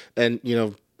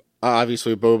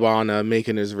obviously Boban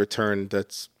making his return.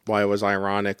 That's why it was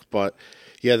ironic. But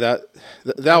yeah, that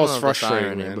was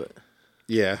frustrating, man. But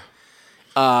yeah.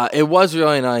 It was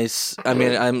really nice. I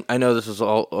mean, I know this was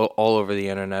all over the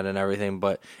internet and everything,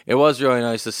 but it was really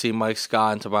nice to see Mike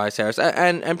Scott and Tobias Harris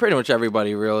and pretty much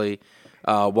everybody really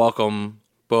welcome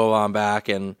Boban back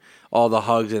and all the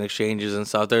hugs and exchanges and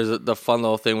stuff. There's the fun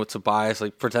little thing with Tobias,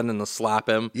 like pretending to slap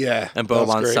him. Yeah, and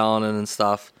Boban selling it and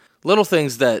stuff. Little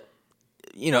things that,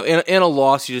 in a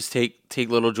loss you just take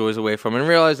little joys away from and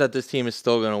realize that this team is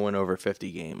still going to win over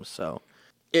 50 games. So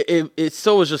it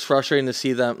still was just frustrating to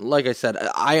see them. Like I said,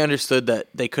 I understood that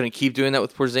they couldn't keep doing that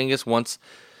with Porzingis once.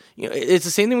 It's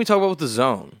the same thing we talk about with the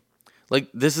zone. Like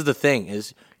this is the thing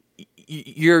is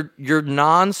your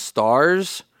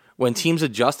non-stars, when teams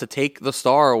adjust to take the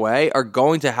star away, are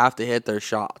going to have to hit their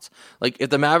shots. Like, if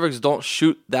the Mavericks don't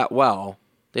shoot that well,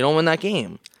 they don't win that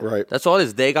game. Right. That's all it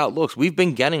is. They got looks. We've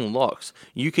been getting looks.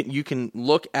 You can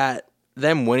look at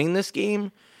them winning this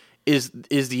game is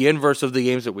the inverse of the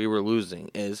games that we were losing.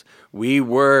 Is we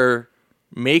were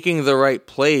making the right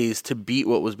plays to beat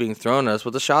what was being thrown at us,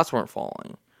 but the shots weren't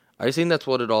falling. I think that's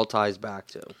what it all ties back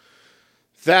to.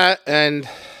 That, and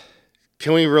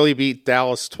can we really beat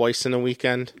Dallas twice in a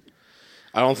weekend?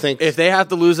 I don't think if they have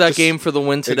to lose that game for the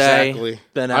win today,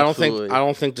 then absolutely. I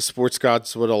don't think the sports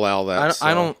gods would allow that.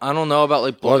 I don't know about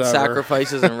like blood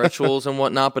sacrifices and rituals and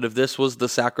whatnot, but if this was the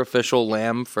sacrificial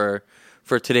lamb for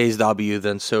today's W,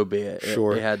 then so be it.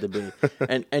 Sure. It had to be.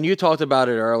 and you talked about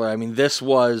it earlier. I mean, this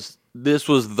was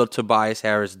the Tobias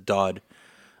Harris dud.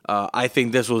 I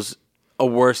think this was a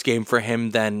worse game for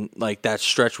him than like that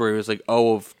stretch where he was like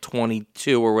 0 of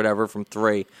 22 or whatever from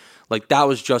 3. Like, that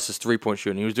was just his three-point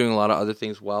shooting. He was doing a lot of other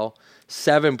things well.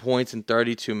 7 points in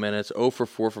 32 minutes, 0 for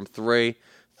 4 from 3,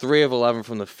 3 of 11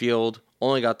 from the field,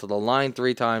 only got to the line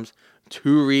 3 times,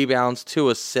 2 rebounds, 2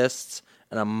 assists,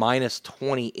 and a minus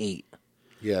 28.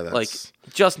 Yeah, that's... Like,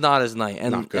 just not his night.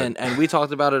 And, not good. And we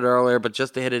talked about it earlier, but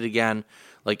just to hit it again,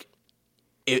 like,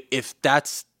 if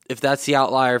that's the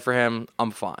outlier for him,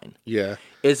 I'm fine. Yeah.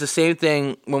 It's the same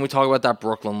thing when we talk about that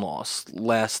Brooklyn loss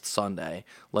last Sunday.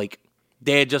 Like,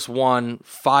 they had just won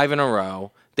 5 in a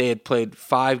row. They had played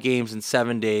 5 games in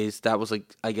 7 days. That was like,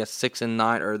 I guess, 6 and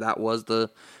 9, or that was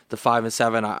the 5 and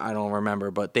 7. I don't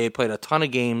remember, but they had played a ton of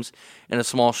games in a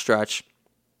small stretch.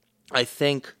 I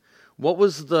think what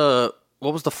was the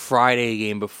Friday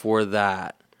game before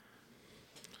that?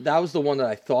 That was the one that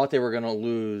I thought they were going to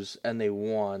lose, and they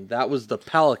won. That was the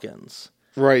Pelicans.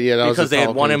 Right, yeah, because they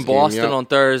had won in Boston game, on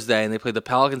Thursday, and they played the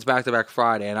Pelicans back-to-back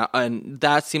Friday, and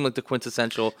that seemed like the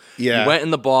quintessential. Yeah. You went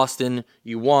into Boston,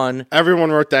 you won. Everyone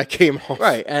wrote that game off.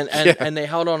 Right, and they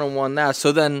held on and won that.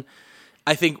 So then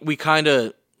I think we kind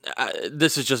of,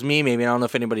 this is just me maybe, I don't know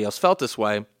if anybody else felt this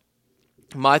way.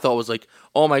 My thought was like,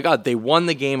 oh my God, they won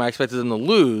the game I expected them to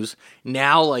lose.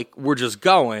 Now, like, we're just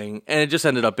going, and it just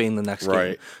ended up being the next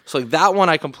game. So, like, that one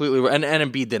I completely, and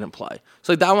Embiid didn't play.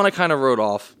 So, like, that one I kind of wrote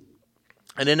off.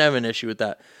 I didn't have an issue with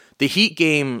that. The Heat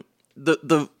game,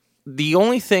 the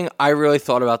only thing I really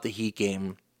thought about the Heat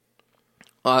game,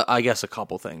 I guess a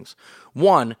couple things.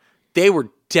 One, they were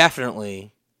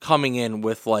definitely coming in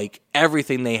with like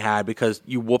everything they had because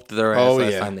you whooped their ass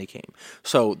last time they came.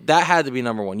 So that had to be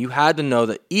number one. You had to know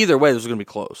that either way this was going to be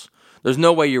close. There's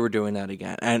no way you were doing that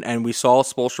again. And we saw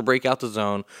Spoelstra break out the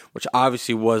zone, which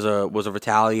obviously was a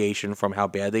retaliation from how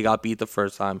bad they got beat the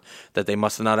first time, that they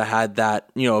must have not have had that,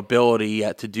 ability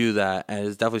yet to do that, and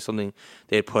it's definitely something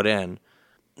they had put in.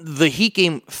 The Heat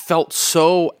game felt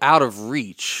so out of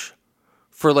reach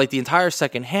for like the entire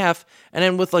second half, and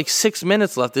then with like 6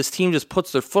 minutes left, this team just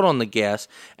puts their foot on the gas,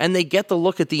 and they get the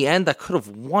look at the end that could have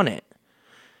won it.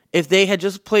 If they had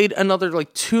just played another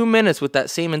like 2 minutes with that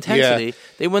same intensity,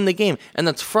 they win the game. And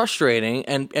that's frustrating,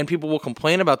 and people will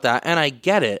complain about that, and I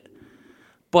get it.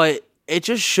 But it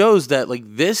just shows that like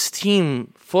this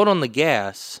team, foot on the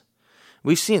gas,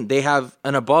 we've seen they have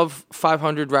an above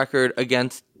 500 record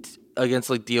against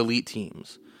like the elite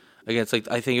teams. Against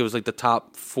like I think it was like the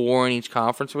top 4 in each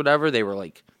conference or whatever. They were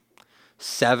like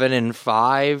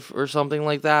 7-5 or something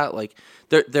like that. Like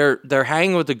they're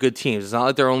hanging with the good teams. It's not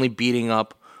like they're only beating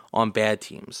up on bad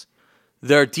teams.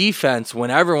 Their defense,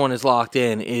 when everyone is locked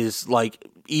in, is like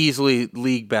easily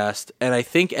league best. And I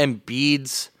think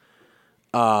Embiid's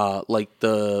like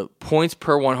the points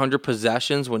per 100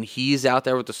 possessions when he's out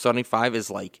there with the starting five is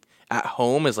like at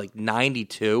home is like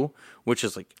 92, which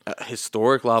is like a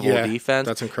historic level of defense.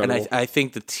 That's incredible. And I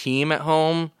think the team at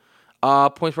home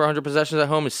points per 100 possessions at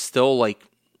home is still like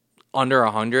under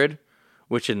 100,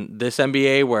 which in this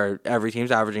NBA where every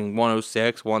team's averaging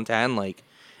 106, 110, like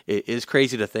it is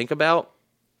crazy to think about.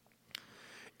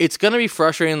 It's going to be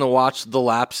frustrating to watch the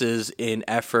lapses in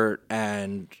effort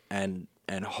and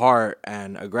heart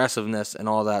and aggressiveness and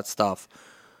all that stuff.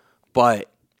 But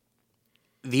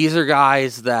these are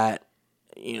guys that,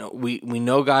 we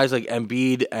know guys like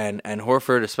Embiid and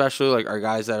Horford especially like are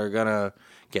guys that are going to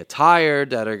get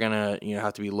tired, that are going to,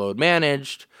 have to be load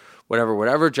managed,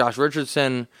 whatever. Josh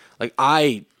Richardson, like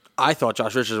I thought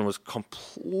Josh Richardson was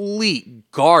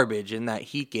complete garbage in that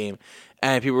Heat game.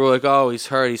 And people were like, oh, he's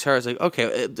hurt. It's like, okay,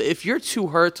 if you're too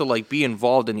hurt to like be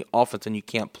involved in the offense and you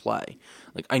can't play.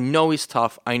 Like, I know he's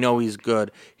tough. I know he's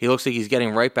good. He looks like he's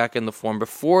getting right back in the form.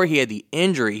 Before he had the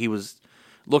injury, he was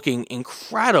looking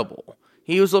incredible.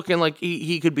 He was looking like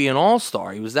he could be an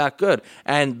all-star. He was that good.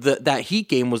 And that Heat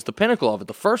game was the pinnacle of it,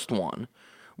 the first one,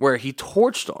 where he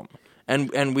torched them.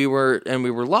 And we were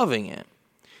loving it.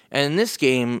 And in this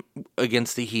game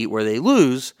against the Heat where they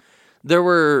lose, there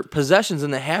were possessions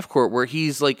in the half court where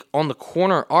he's like on the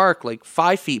corner arc, like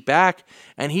 5 feet back,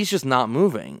 and he's just not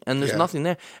moving. And there's nothing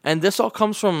there. And this all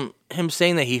comes from him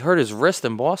saying that he hurt his wrist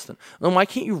in Boston. Then why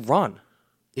can't you run?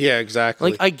 Yeah,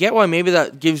 exactly. Like, I get why maybe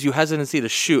that gives you hesitancy to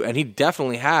shoot, and he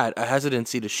definitely had a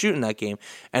hesitancy to shoot in that game,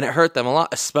 and it hurt them a lot,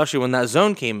 especially when that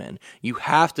zone came in. You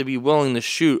have to be willing to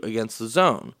shoot against the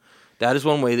zone. That is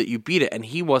one way that you beat it, and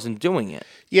he wasn't doing it.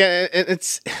 Yeah, and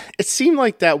it seemed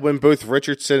like that when both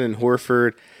Richardson and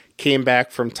Horford came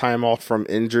back from time off from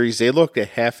injuries, they looked a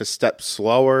half a step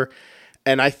slower,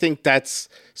 and I think that's.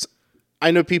 I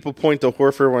know people point to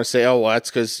Horford and say, "Oh, well, that's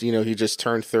because he just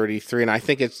turned 33," and I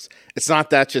think it's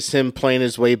not that, just him playing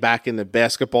his way back into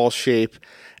basketball shape.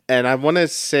 And I want to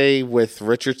say with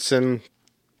Richardson,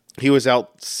 he was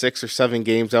out 6 or 7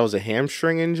 games. That was a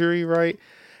hamstring injury, right?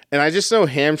 And I just know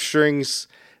hamstrings,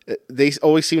 they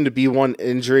always seem to be one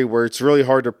injury where it's really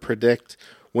hard to predict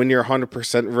when you're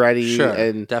 100% ready. Sure,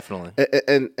 and definitely.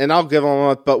 And I'll give them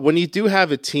up. But when you do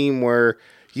have a team where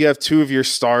you have 2 of your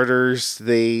starters,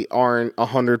 they aren't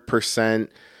 100%,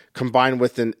 combined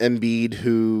with an Embiid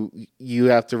who you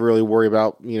have to really worry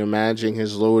about, managing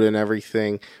his load and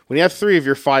everything. When you have 3 of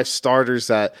your 5 starters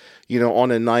that,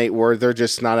 on a night where they're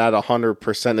just not at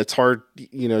 100%, it's hard,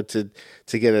 to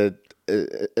get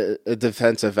a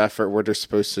defensive effort where they're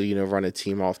supposed to, run a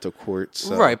team off the court.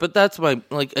 So. Right, but that's my,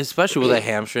 like, especially with a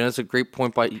hamstring, that's a great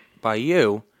point by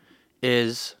you,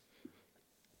 is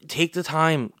take the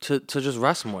time to just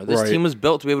rest more. This team was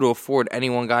built to be able to afford any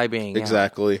one guy being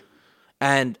exactly out.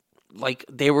 And like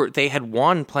they had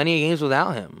won plenty of games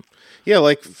without him. Yeah,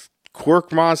 like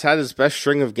Korkmaz had his best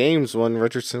string of games when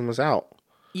Richardson was out.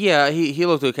 Yeah, he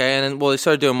looked okay, and then they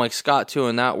started doing Mike Scott too,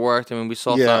 and that worked. I mean, we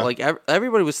saw like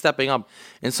everybody was stepping up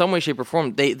in some way, shape, or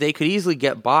form. They could easily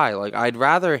get by. Like, I'd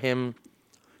rather him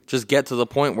just get to the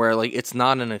point where like it's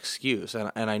not an excuse,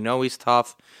 and I know he's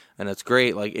tough, and it's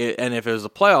great. Like, and if it was the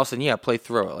playoffs, then play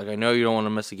through it. Like, I know you don't want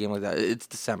to miss a game like that. It's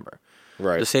December,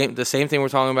 right? The same thing we're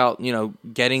talking about.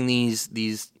 Getting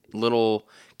these little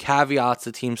caveats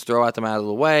the teams throw at them out of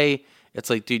the way. It's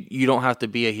like, dude, you don't have to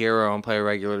be a hero and play a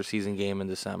regular season game in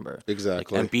December.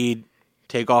 Exactly. Like, Embiid,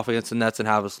 take off against the Nets and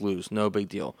have us lose. No big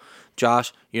deal.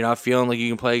 Josh, you're not feeling like you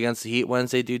can play against the Heat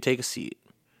Wednesday, dude, take a seat.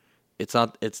 It's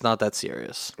not that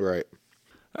serious. Right.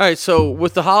 All right, so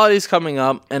with the holidays coming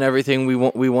up and everything, we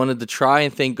wanted to try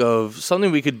and think of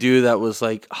something we could do that was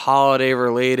like holiday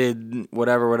related,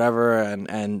 whatever.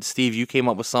 And Steve, you came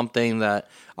up with something that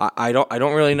I don't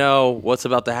really know what's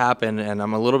about to happen, and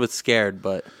I'm a little bit scared.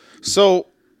 But So,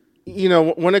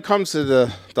 when it comes to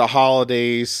the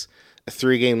holidays, a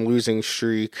 3-game losing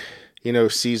streak,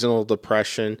 seasonal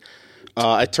depression,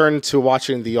 I turned to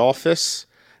watching The Office.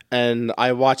 And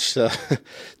I watched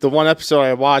the one episode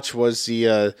I watched was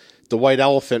the White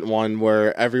Elephant one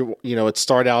where it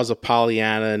started out as a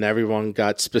Pollyanna and everyone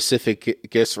got specific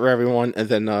gifts for everyone, and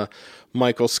then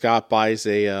Michael Scott buys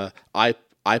a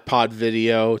iPod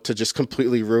video to just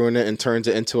completely ruin it and turns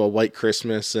it into a White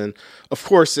Christmas, and of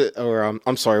course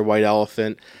White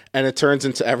Elephant, and it turns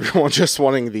into everyone just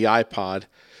wanting the iPod.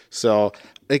 So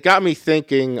it got me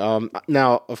thinking.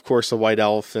 Now, of course, a White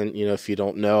Elephant, if you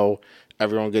don't know,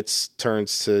 everyone gets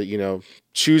turns to,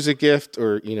 choose a gift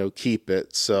or, keep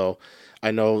it. So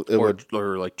I know it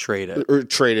or like trade it. Or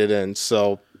trade it in.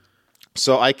 So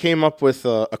I came up with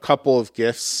a couple of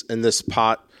gifts in this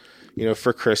pot,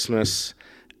 for Christmas.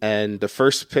 And the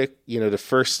first pick, the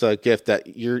first gift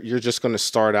that you're just going to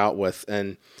start out with.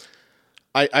 And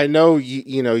I know,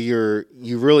 you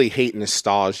really hate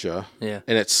nostalgia. Yeah.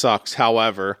 And it sucks.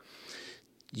 However,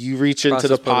 you reach into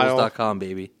the pile. ProcessPotables.com,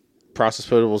 baby.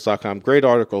 ProcessPotables.com. Great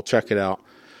article. Check it out.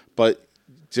 But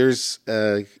there's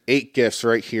 8 gifts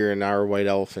right here in our White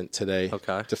Elephant today.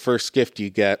 Okay. The first gift you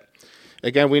get.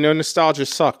 Again, we know nostalgia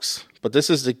sucks, but this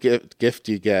is the gift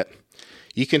you get.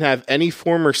 You can have any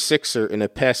former Sixer in the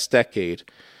past decade.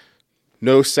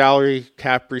 No salary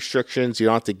cap restrictions. You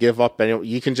don't have to give up any.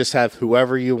 You can just have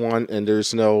whoever you want, and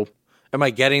there's no... Am I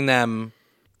getting them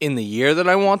in the year that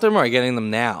I want them, or am I getting them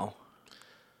now?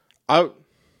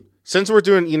 Since we're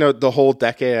doing, the whole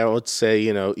decade, I would say,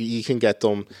 you can get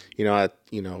them,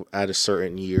 at a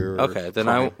certain year. Okay,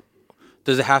 then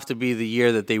does it have to be the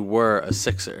year that they were a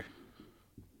Sixer?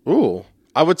 Ooh,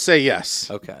 I would say yes.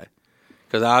 Okay,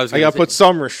 because I got to put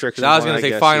some restrictions. I was going to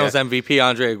say Finals MVP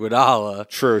Andre Iguodala.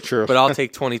 True. But I'll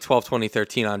take 2012,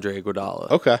 2013 Andre Iguodala.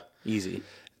 Okay, easy.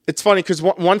 It's funny because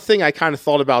one thing I kind of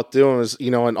thought about doing was,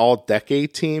 an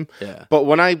all-decade team. Yeah. But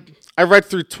when I read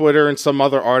through Twitter and some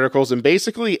other articles, and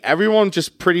basically everyone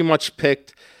just pretty much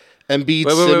picked Embiid.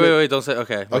 Wait, don't say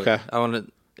okay. Wait. Okay. I want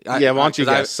to. Why don't you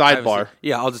guess? Sidebar.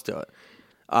 Yeah, I'll just do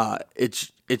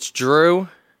it. It's Drew.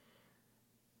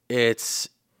 It's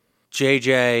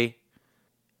JJ,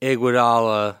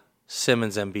 Iguodala,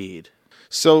 Simmons, Embiid.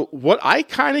 So what I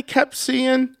kind of kept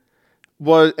seeing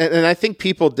was, and I think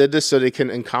people did this so they can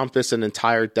encompass an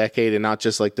entire decade and not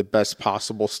just like the best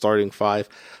possible starting 5.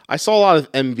 I saw a lot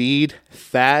of Embiid,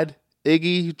 Thad,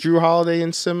 Iggy, Drew Holiday,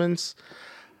 and Simmons.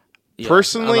 Yeah,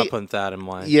 Personally, I'm not putting Thad in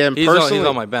mine. Yeah, he's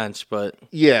on my bench, but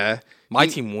yeah, my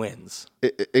team wins.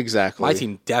 Exactly. My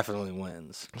team definitely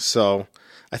wins. So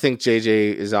I think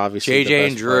JJ is obviously JJ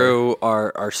and Drew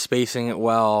are spacing it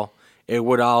well.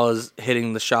 Iguodala's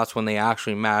hitting the shots when they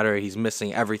actually matter. He's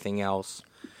missing everything else.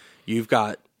 You've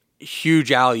got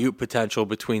huge alley-oop potential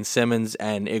between Simmons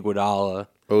and Iguodala.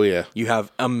 Oh, yeah. You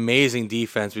have amazing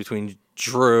defense between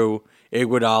Drew,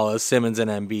 Iguodala, Simmons, and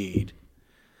Embiid.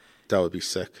 That would be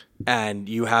sick. And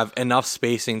you have enough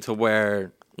spacing to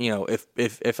where,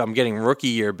 if I'm getting rookie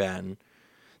year Ben,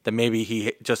 then maybe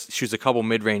he just shoots a couple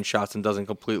mid-range shots and doesn't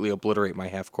completely obliterate my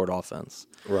half-court offense.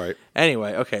 Right.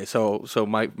 Anyway, okay, so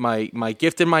my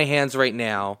gift in my hands right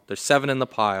now, there's 7 in the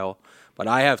pile. But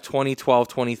I have 2012,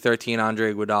 2013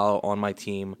 Andre Iguodala on my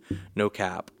team, no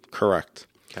cap. Correct.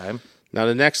 Okay. Now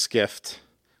the next gift,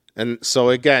 and so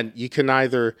again, you can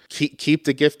either keep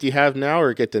the gift you have now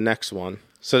or get the next one.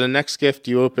 So the next gift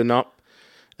you open up,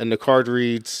 and the card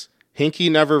reads, Hinkie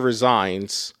never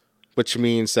resigns, which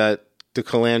means that the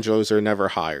Colangelos are never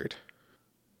hired.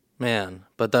 Man,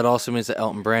 but that also means that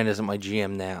Elton Brand isn't my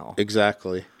GM now.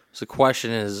 Exactly. So the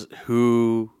question is,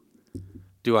 who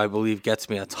do I believe gets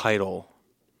me a title?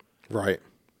 Right.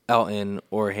 Elton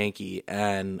or Hinkie,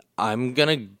 and I'm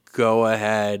gonna go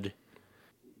ahead.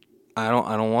 I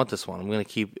don't want this one. I'm gonna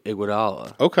keep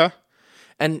Iguodala. Okay.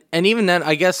 And even then,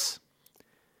 I guess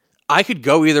I could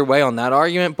go either way on that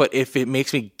argument. But if it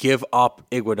makes me give up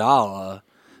Iguodala,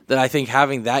 then I think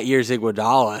having that year's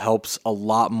Iguodala helps a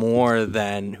lot more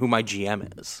than who my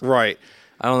GM is. Right.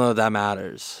 I don't know if that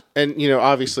matters. And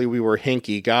obviously we were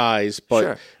Hinkie guys,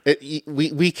 but sure.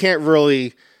 we can't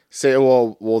really say,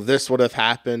 well, this would have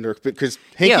happened, or because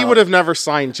Hinkie would have never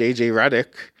signed JJ Redick.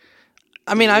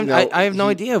 I mean, I have no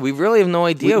idea. We really have no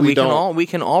idea. We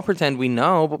can all pretend we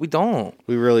know, but we don't.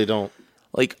 We really don't.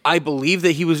 Like, I believe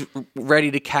that he was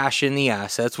ready to cash in the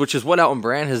assets, which is what Elton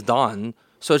Brand has done.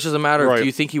 So it's just a matter of, do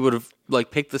you think he would have like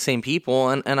pick the same people,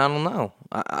 and I don't know.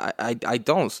 I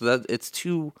don't. So that it's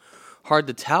too hard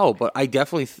to tell. But I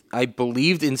definitely I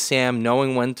believed in Sam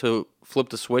knowing when to flip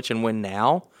the switch and when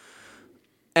now.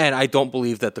 And I don't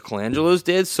believe that the Colangelos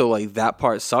did, so like that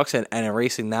part sucks, and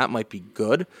erasing that might be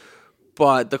good.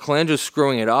 But the Colangelos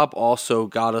screwing it up also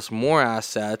got us more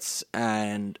assets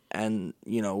and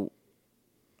you know,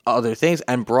 other things,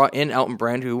 and brought in Elton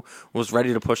Brand, who was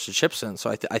ready to push the chips in. So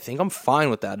I think I'm fine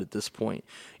with that at this point.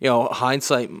 You know,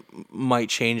 hindsight might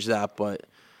change that, but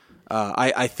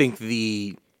I think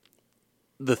the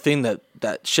thing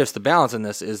that shifts the balance in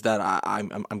this is that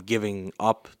I'm giving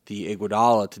up the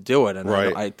Iguodala to do it, and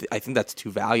right. I think that's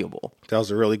too valuable. That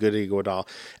was a really good Iguodala.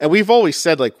 And we've always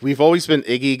said, like, we've always been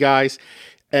Iggy guys,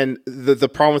 and the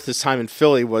problem with his time in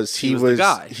Philly was he was the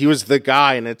guy. He was the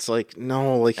guy, and it's like,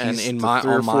 no, like, he's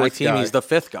on my team, guy. He's the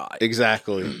fifth guy.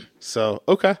 Exactly. So,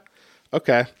 okay.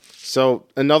 So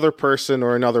another person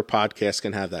or another podcast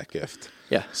can have that gift.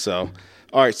 Yeah. So,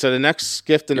 all right, so the next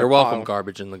gift in You're the welcome, pile,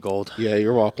 garbage in the gold. Yeah,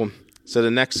 you're welcome. So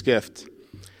the next gift,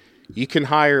 you can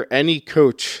hire any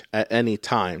coach at any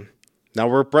time. Now,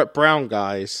 we're Brett Brown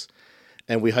guys,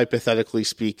 and we hypothetically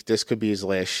speak, this could be his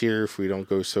last year if we don't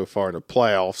go so far in the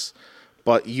playoffs.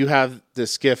 But you have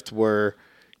this gift where,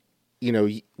 you know,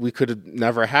 we could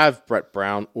never have Brett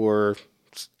Brown or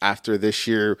after this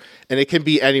year, and it can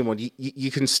be anyone.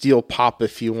 You can steal Pop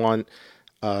if you want.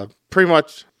 Pretty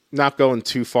much not going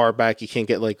too far back. You can't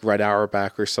get like Red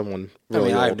Auerbach or someone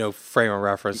really I have old. no frame of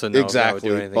reference to know Exactly, if I would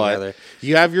do anything but either.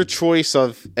 you have your choice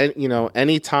of, you know,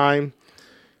 any time,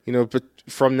 you know, but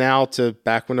from now to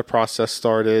back when the process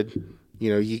started,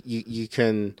 you know, you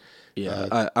can.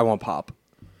 Yeah, I want Pop.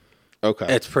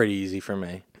 Okay, It's pretty easy for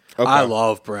me. Okay. I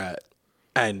love Brett,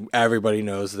 and everybody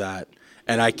knows that.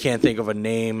 And I can't think of a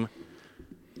name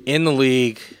in the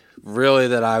league really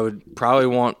that I would probably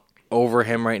want over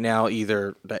him right now,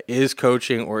 either that is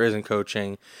coaching or isn't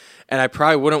coaching. And I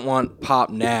probably wouldn't want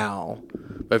Pop now.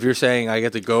 But if you're saying I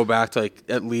get to go back to like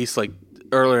at least like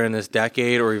earlier in this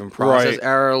decade or even process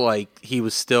era, like he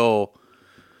was still.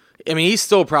 I mean, he's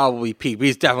still probably peaked, but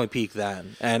he's definitely peaked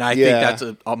then. And I think that's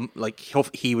like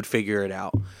he would figure it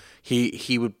out.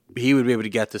 He would be able to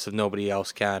get this if nobody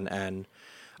else can. And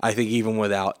I think even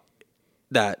without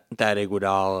that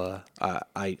Iguodala,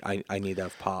 I need to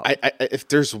have Pop. if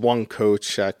there's one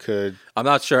coach that could, I'm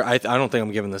not sure. I don't think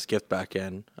I'm giving this gift back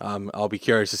in. I'll be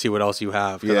curious to see what else you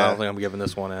have, because I don't think I'm giving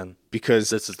this one in,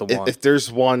 because this is the one. If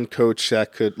there's one coach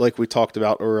that could, like we talked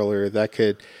about earlier, that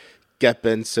could get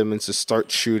Ben Simmons to start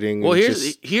shooting. Well,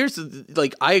 here's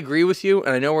like, I agree with you,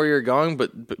 and I know where you're going,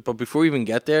 but before we even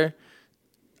get there,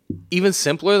 even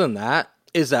simpler than that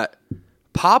is that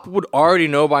Pop would already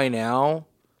know by now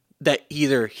that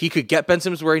either he could get Ben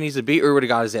Simmons where he needs to be, or he would have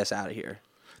got his ass out of here.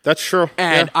 That's true.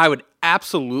 And I would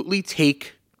absolutely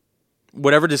take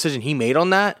whatever decision he made on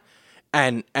that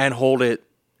and hold it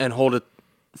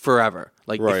forever.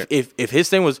 Like, right. if his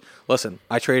thing was, listen,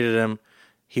 I traded him,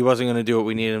 he wasn't going to do what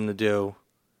we needed him to do,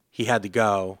 he had to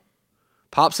go.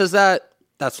 Pop says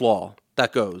that's law.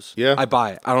 That goes. Yeah. I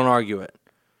buy it. I don't argue it.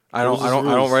 I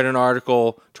don't write an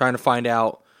article trying to find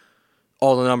out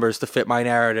all the numbers to fit my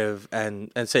narrative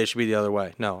and say it should be the other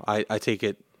way. No, I take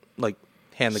it like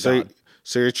hand to God.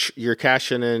 So you're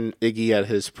cashing in Iggy at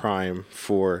his prime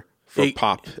for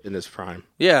Pop in his prime.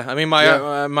 Yeah, I mean my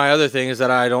other thing is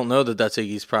that I don't know that that's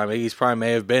Iggy's prime. Iggy's prime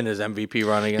may have been his MVP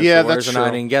run against the Warriors, and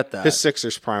I didn't get that. His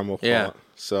Sixers prime, we'll call it.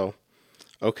 So,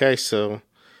 okay, so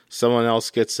someone else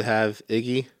gets to have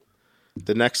Iggy.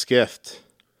 The next gift.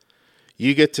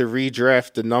 You get to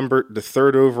redraft the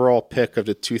third overall pick of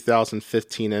the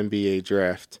 2015 NBA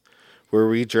draft, where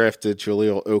we drafted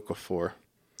Jahlil Okafor.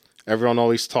 Everyone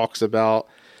always talks about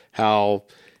how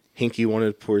Hinkie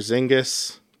wanted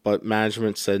Porzingis, but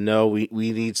management said, no, we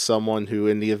need someone who,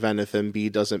 in the event if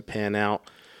Embiid doesn't pan out,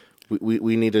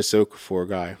 we need this Okafor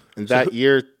guy. And that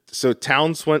year, so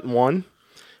Towns went 1,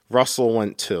 Russell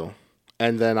went 2.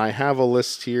 And then I have a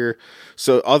list here.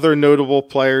 So other notable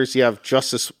players, you have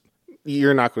Justice.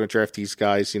 You're not going to draft these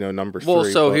guys, number 3.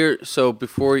 Well, so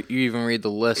before you even read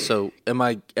the list, so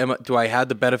do I have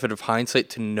the benefit of hindsight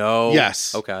to know?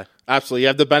 Yes. Okay. Absolutely. You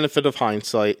have the benefit of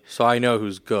hindsight. So I know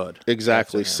who's good.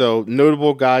 Exactly. So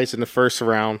notable guys in the first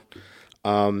round.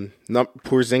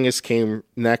 Porzingis came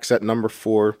next at number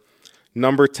 4.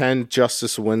 Number 10,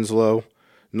 Justice Winslow.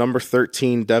 Number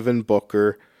 13, Devin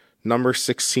Booker. Number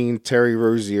 16, Terry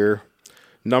Rozier.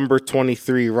 Number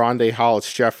 23, Rondae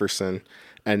Hollis-Jefferson.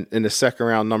 And in the second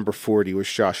round, number 40 was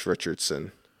Josh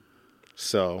Richardson.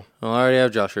 So, well, I already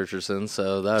have Josh Richardson,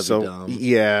 so that'd be dumb.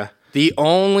 Yeah. The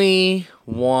only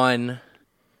one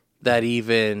that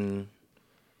even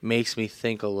makes me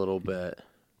think a little bit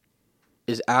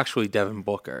is actually Devin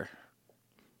Booker.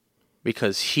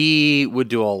 Because he would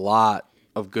do a lot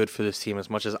of good for this team as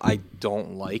much as I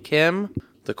don't like him.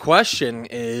 The question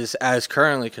is, as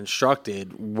currently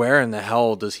constructed, where in the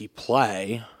hell does he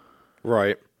play?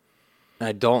 Right.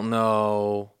 I don't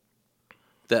know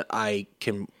that I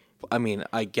can... I mean,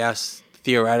 I guess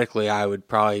theoretically I would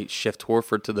probably shift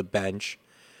Horford to the bench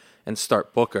and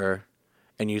start Booker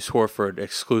and use Horford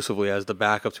exclusively as the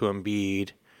backup to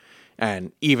Embiid,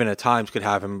 and even at times could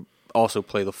have him also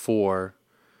play the 4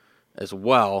 as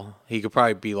well. He could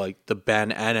probably be like the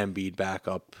Ben and Embiid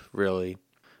backup, really.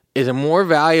 Is it more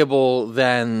valuable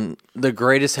than the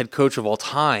greatest head coach of all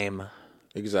time?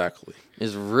 Exactly.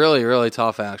 Is really, really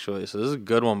tough, actually. So this is a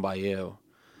good one by you.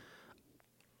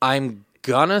 I'm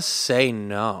gonna say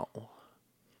no.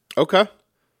 Okay.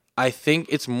 I think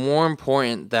it's more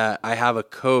important that I have a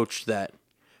coach that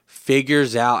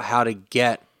figures out how to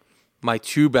get my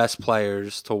 2 best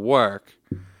players to work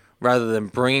rather than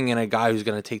bringing in a guy who's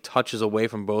going to take touches away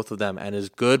from both of them and is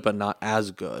good but not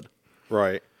as good.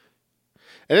 Right.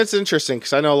 And it's interesting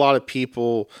because I know a lot of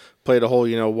people play the whole,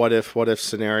 what if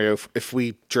scenario if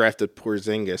we drafted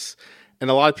Porzingis. And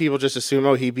a lot of people just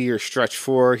assume, he'd be your stretch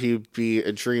 4, he'd be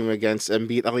a dream against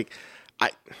Embiid. I'm like,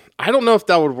 I don't know if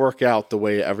that would work out the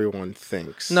way everyone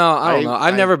thinks. No, I don't know.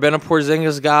 I've never been a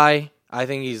Porzingis guy. I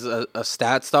think he's a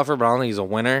stat stuffer, but I don't think he's a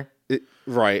winner.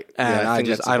 Right. And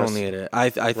yeah, I don't need it. I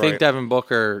think Devin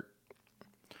Booker,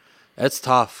 it's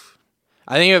tough.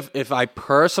 I think if I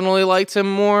personally liked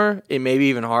him more, it may be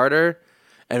even harder.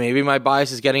 And maybe my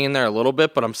bias is getting in there a little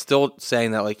bit, but I'm still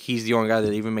saying that like he's the only guy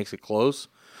that even makes it close.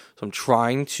 So I'm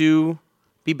trying to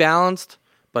be balanced,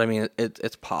 but I mean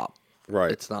it's Pop.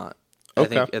 Right. It's not.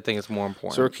 Okay. I think it's more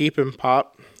important. So we're keeping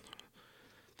Pop.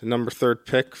 The number 3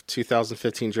 pick,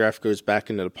 2015 draft, goes back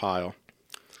into the pile.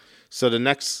 So the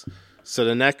next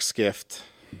gift,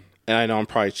 and I know I'm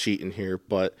probably cheating here,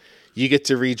 but you get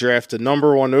to redraft the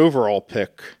number 1 overall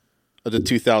pick of the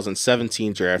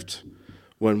 2017 draft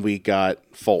when we got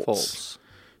Fultz.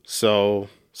 So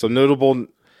some notable.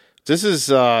 This is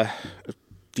a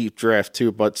deep draft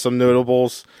too, but some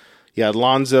notables. You had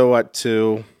Lonzo at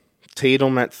 2,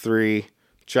 Tatum at 3,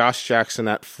 Josh Jackson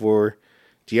at 4,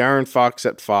 De'Aaron Fox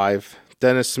at 5,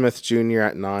 Dennis Smith Jr.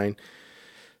 at 9,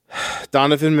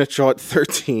 Donovan Mitchell at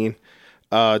 13,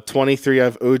 23 you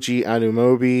have OG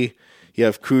Anunoby, you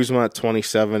have Kuzma at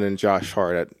 27, and Josh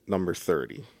Hart at number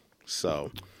 30.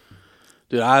 So,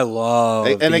 dude, I love.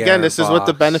 And again, this is with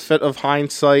the benefit of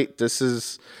hindsight. This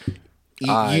is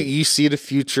you see the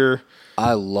future.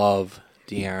 I love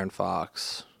De'Aaron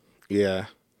Fox. Yeah,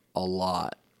 a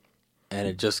lot, and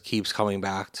it just keeps coming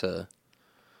back to,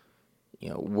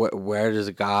 where does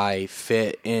a guy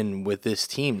fit in with this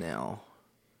team now?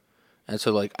 And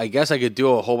so, like, I guess I could do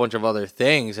a whole bunch of other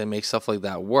things and make stuff like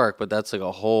that work, but that's like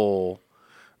a whole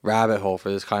rabbit hole for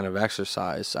this kind of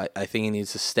exercise. I think he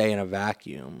needs to stay in a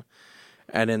vacuum.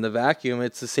 And in the vacuum,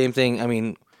 it's the same thing. I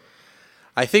mean,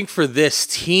 I think for this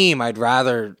team, I'd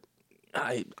rather...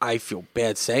 I feel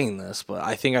bad saying this, but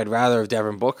I think I'd rather have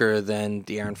Devin Booker than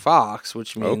De'Aaron Fox,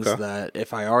 which means that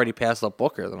if I already passed up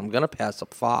Booker, then I'm going to pass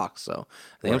up Fox. So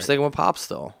I think I'm sticking with Pop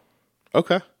still.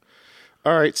 Okay.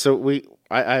 All right. So we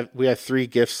have 3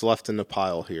 gifts left in the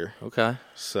pile here. Okay.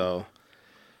 So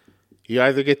you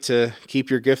either get to keep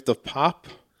your gift of Pop,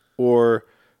 or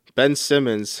Ben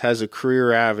Simmons has a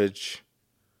career average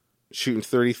shooting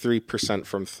 33%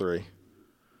 from 3.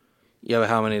 Yeah, but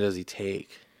how many does he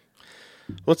take?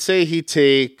 Let's say he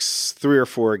takes 3 or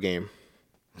 4 a game.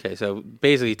 Okay, so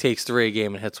basically he takes 3 a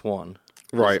game and hits 1.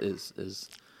 Right. That's.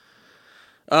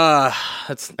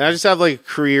 And I just have like a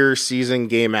career season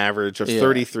game average of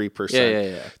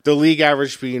 33%. Yeah. The league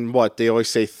average being what? They always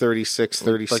say 36,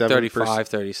 37%. Like 35,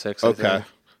 36. Okay. I think.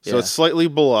 So it's slightly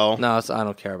below. No, I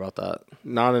don't care about that.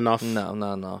 Not enough. No,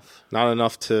 not enough. Not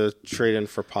enough to trade in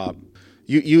for Pop.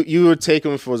 You would take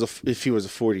him if he was a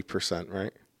 40%,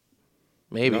 right?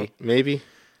 Maybe. No? Maybe.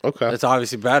 Okay. It's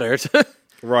obviously better.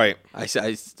 Right.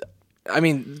 I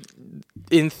mean,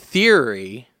 in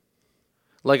theory,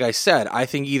 like I said, I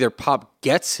think either Pop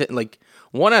gets hit, like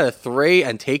 1 out of 3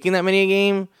 and taking that many a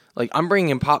game, like I'm bringing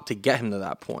in Pop to get him to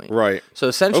that point. Right. So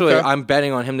essentially, I'm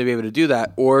betting on him to be able to do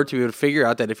that, or to be able to figure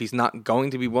out that if he's not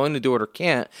going to be willing to do it or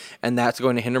can't, and that's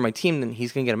going to hinder my team, then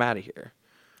he's going to get him out of here.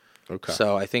 Okay.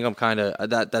 So I think I'm kind of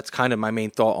that's kind of my main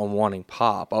thought on wanting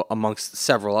Pop, amongst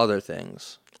several other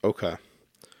things. Okay.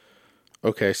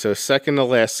 So second to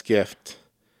last gift,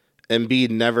 Embiid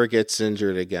never gets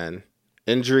injured again.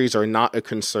 Injuries are not a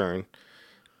concern,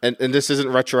 and this isn't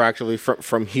retroactively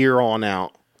from here on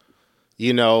out.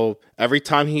 every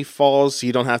time he falls,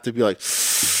 you don't have to be like,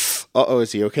 uh-oh,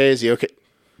 is he okay? Is he okay?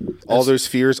 All those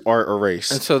fears are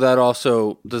erased. And so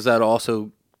does that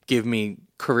also give me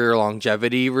career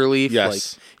longevity relief?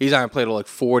 Yes. Like, he's not going to play till like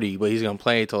 40, but he's going to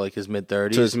play until like his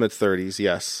mid-30s. To his mid-30s,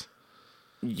 yes.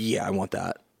 Yeah, I want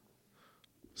that.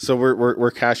 So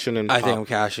we're cashing in. I think I'm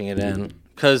cashing it in.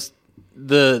 Because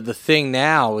the thing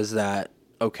now is that,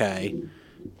 okay,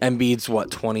 Embiid's what,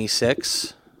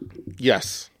 26?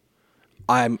 Yes.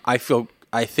 I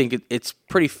think it's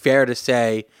pretty fair to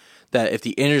say that if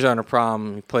the injuries aren't a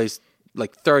problem, he plays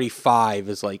like 35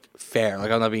 is like fair.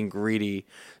 Like, I'm not being greedy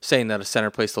saying that a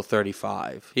center plays till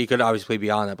 35. He could obviously play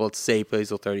beyond that, but let's say he plays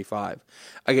till 35.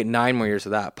 I get 9 more years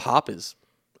of that. Pop is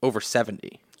over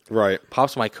 70. Right.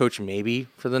 Pop's my coach maybe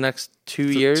for the next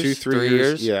 2 years, 3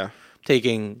 years. Yeah.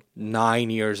 Taking 9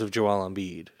 years of Joel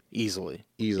Embiid easily.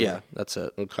 Yeah, that's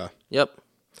it. Okay. Yep.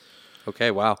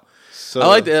 Okay. Wow. So I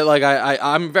like that. Like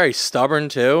I'm very stubborn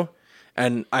too,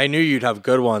 and I knew you'd have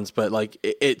good ones, but like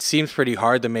it seems pretty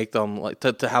hard to make them like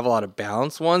to have a lot of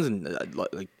balanced ones. And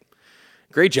like,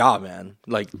 great job, man.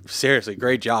 Like, seriously,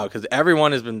 great job, because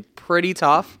everyone has been pretty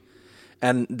tough,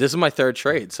 and this is my third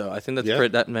trade, so I think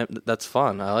that's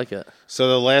fun. I like it. So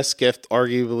the last gift,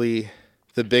 arguably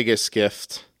the biggest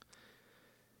gift.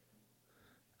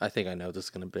 I think I know what this is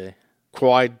gonna be.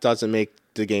 Kawhi doesn't make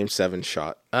the Game 7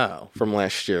 shot. Oh. From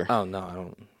last year. Oh no, I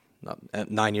don't.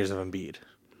 Not 9 years of Embiid,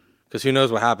 because who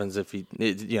knows what happens if he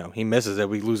misses it,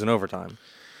 we lose in overtime.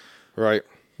 Right.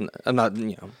 I'm not.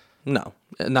 No.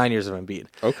 9 years of Embiid.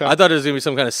 Okay. I thought it was gonna be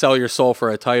some kind of sell your soul for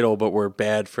a title, but we're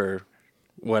bad for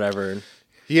whatever.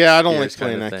 Yeah, I don't like Years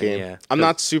playing kind of that thing, game. yeah. I'm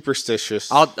not superstitious.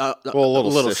 A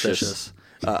little stitious.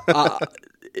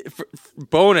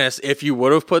 Bonus, if you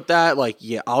would have put that, like,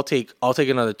 yeah, I'll take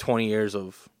another 20 years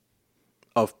of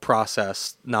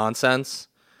processed nonsense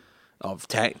of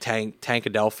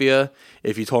Tankadelphia.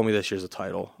 If you told me this year's a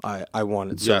title, I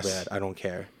want it so bad. I don't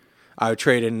care. I would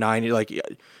trade in 90. Like,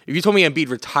 if you told me Embiid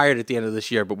retired at the end of this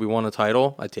year, but we won a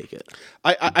title, I'd take it.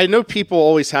 I know people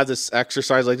always have this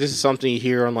exercise. Like, this is something you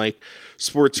hear on, like,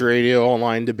 sports radio,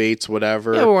 online debates,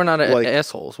 whatever. Yeah, but we're not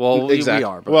assholes. Well, exactly. we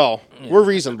are. But, well, we're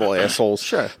reasonable assholes.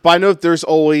 Sure. But I know there's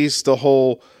always the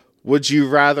whole, would you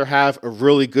rather have a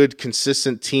really good,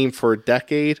 consistent team for a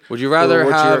decade? Would you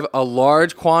rather have a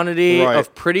large quantity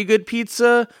of pretty good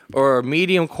pizza or a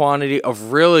medium quantity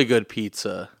of really good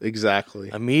pizza? Exactly.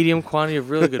 A medium quantity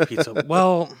of really good pizza.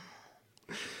 Well,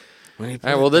 all right,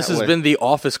 well, this has been the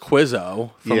Office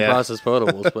Quizzo from Process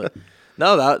Potables, but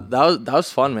no, that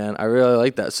was fun, man. I really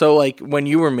like that. So, like, when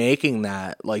you were making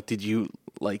that, like, do you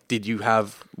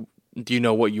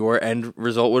know what your end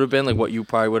result would have been? Like, what you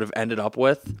probably would have ended up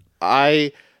with?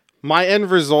 My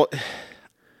end result,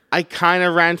 I kind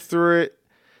of ran through it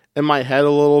in my head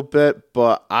a little bit,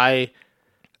 but I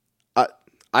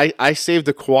saved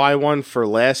the Kawhi one for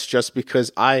last just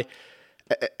because I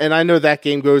know that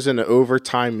game goes into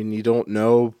overtime and you don't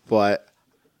know, but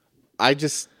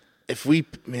if we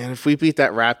beat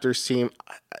that Raptors team,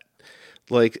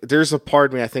 like, there's a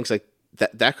part of me I think's like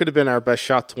that could have been our best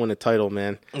shot to win a title,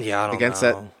 man. Yeah, I don't against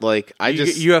know. that, like,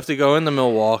 you have to go into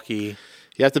Milwaukee.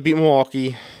 You have to beat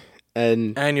Milwaukee,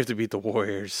 and you have to beat the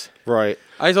Warriors. Right.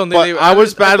 I just don't think I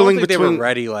was battling between. They were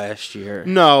ready last year.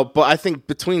 No, but I think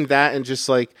between that and just,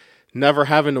 like, never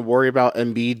having to worry about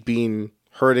Embiid being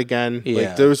hurt again,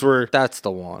 like, that's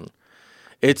the one.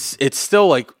 It's still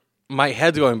like my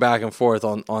head's going back and forth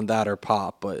on that or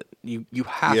Pop, but you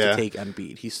have to take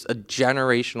Embiid. He's a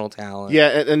generational talent. Yeah,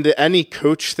 and any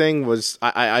coach thing was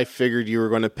I figured you were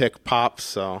going to pick Pop.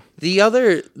 So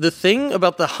the thing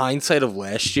about the hindsight of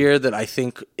last year that I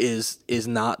think is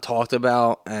not talked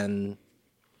about, and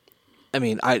I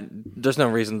mean, there's no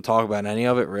reason to talk about any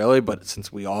of it really, but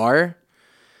since we are,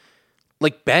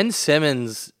 like, Ben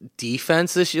Simmons'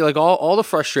 defense this year, like, all the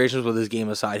frustrations with his game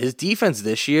aside, his defense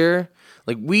this year.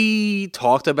 Like, we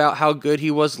talked about how good he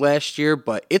was last year,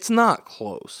 but it's not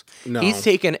close. No. He's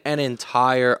taken an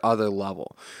entire other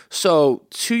level. So,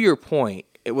 to your point,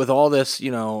 with all this,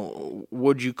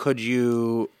 could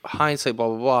you, hindsight, blah,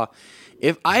 blah, blah.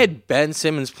 If I had Ben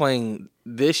Simmons playing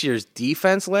this year's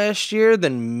defense last year,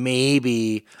 then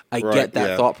maybe I get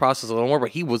that thought process a little more,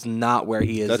 but he was not where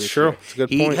he is That's this true. year. It's a good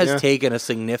point, He has taken a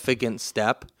significant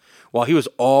step. While he was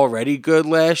already good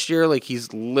last year, like,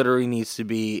 he's literally needs to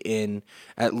be in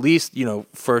at least,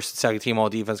 first, second team all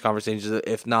defense conversations.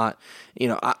 If not,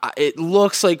 it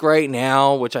looks like right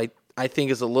now, which I think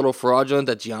is a little fraudulent,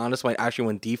 that Giannis might actually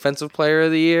win Defensive Player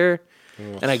of the Year.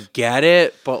 And I get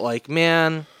it, but, like,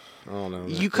 man, I don't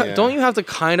know. Don't you have to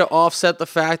kind of offset the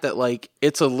fact that like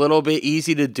it's a little bit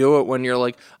easy to do it when you're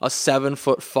like a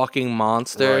 7-foot fucking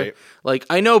monster? Right. Like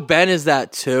I know Ben is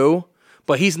that too,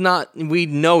 but he's not. We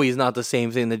know he's not the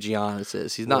same thing that Giannis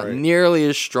is. He's not Right. nearly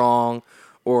as strong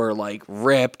or like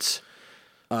ripped.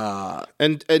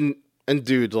 And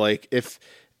dude, like if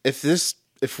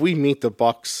we meet the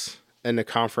Bucks in the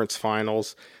conference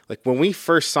finals, like when we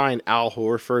first signed Al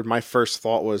Horford, my first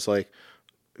thought was like,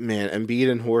 man, Embiid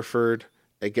and Horford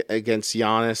against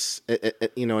Giannis,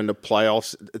 in the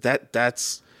playoffs,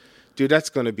 that's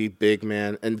going to be big,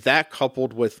 man. And that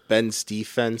coupled with Ben's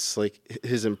defense, like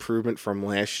his improvement from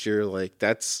last year, like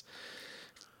that's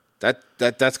going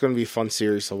to be a fun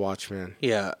series to watch, man.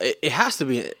 Yeah, it has to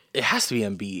be. It has to be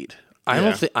Embiid. I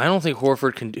Yeah. don't think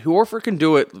Horford can. Horford can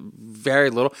do it very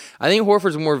little. I think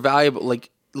Horford's more valuable. Like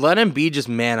let Embiid just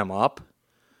man him up.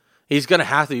 He's gonna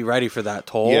have to be ready for that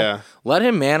toll. Yeah. Let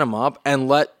him man him up and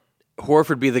let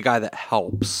Horford be the guy that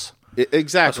helps.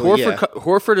 Exactly.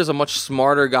 Horford is a much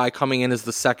smarter guy coming in as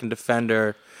the second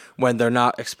defender when they're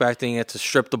not expecting it to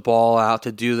strip the ball out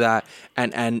to do that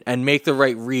and make the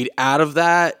right read out of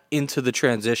that into the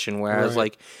transition. Whereas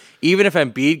like even if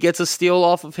Embiid gets a steal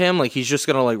off of him, like he's just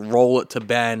gonna like roll it to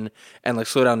Ben and like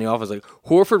slow down the offense. Like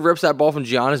Horford rips that ball from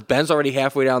Giannis, Ben's already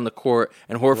halfway down the court,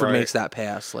 and Horford makes that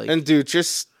pass. Like and dude,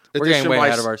 just we're getting way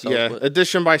ahead of ourselves. Yeah, but-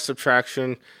 addition by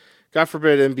subtraction. God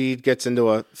forbid Embiid gets into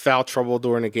a foul trouble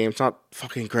during a game. It's not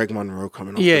fucking Greg Monroe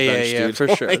coming off the bench, dude. for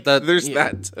sure. Like, there's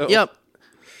that too. Yep.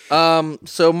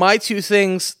 So my two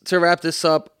things to wrap this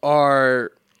up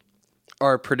are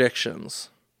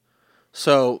predictions.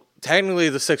 So technically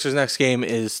the Sixers' next game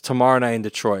is tomorrow night in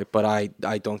Detroit, but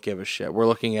I don't give a shit. We're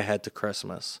looking ahead to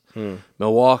Christmas.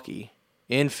 Milwaukee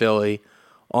in Philly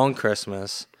on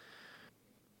Christmas.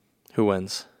 Who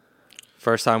wins?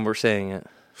 First time we're saying it.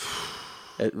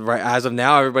 Right as of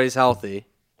now, everybody's healthy.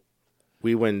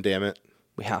 We win, damn it.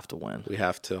 We have to win. We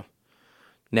have to.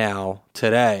 Now,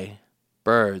 today,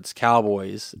 Birds,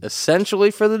 Cowboys,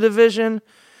 essentially for the division.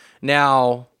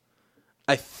 Now,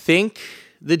 I think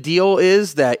the deal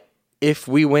is that if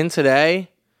we win today,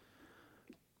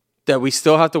 that we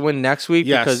still have to win next week.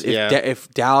 Yes, because yeah. If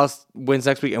Dallas wins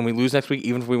next week and we lose next week,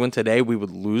 even if we win today, we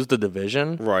would lose the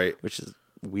division. Right. Which is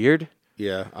weird.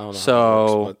 Yeah, I don't know. So, how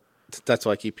it works, but that's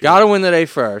why I keep Got to win today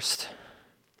first.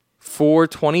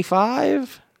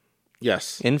 425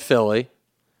 Yes. in Philly.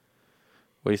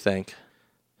 What do you think?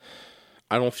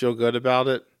 I don't feel good about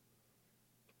it,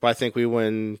 but I think we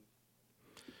win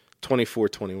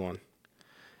 24-21.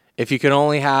 If you can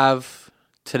only have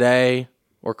today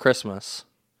or Christmas,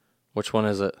 which one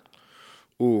is it?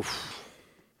 Oof.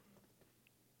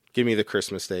 Give me the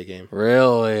Christmas Day game.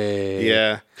 Really?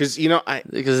 Yeah, because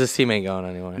Because this team ain't going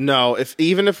anywhere. No,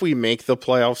 even if we make the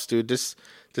playoffs, dude, this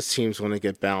team's going to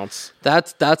get bounced.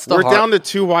 That's the We're down to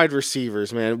two wide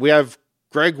receivers, man. We have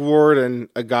Greg Ward and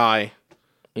a guy.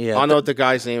 Yeah, I don't know what the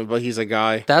guy's name is, but he's a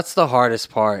guy. that's the hardest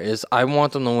part. Is I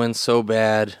want them to win so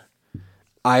bad.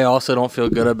 I also don't feel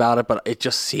good about it, but it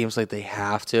just seems like they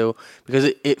have to because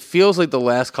it feels like the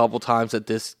last couple times that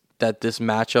this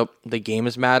matchup, the game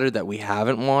has mattered, that we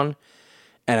haven't won,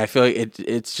 and I feel like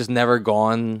it's just never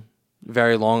gone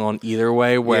very long on either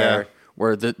way where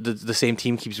the same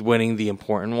team keeps winning the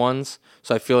important ones.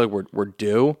 So I feel like we're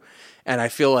due, and I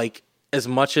feel like as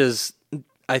much as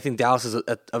I think Dallas is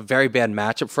a very bad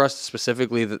matchup for us,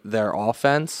 specifically their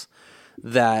offense,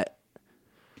 that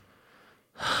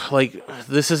like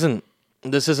this isn't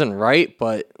right,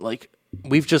 but like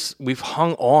we've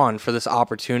hung on for this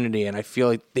opportunity, and I feel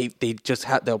like they just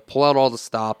they'll pull out all the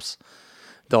stops,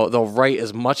 they'll write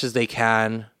as much as they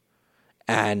can,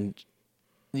 and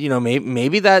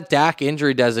maybe that Dak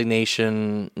injury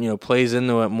designation plays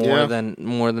into it more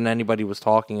than anybody was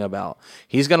talking about.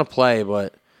 He's gonna play,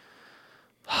 but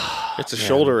It's a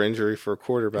shoulder injury for a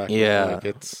quarterback. yeah, Like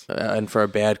it's and for a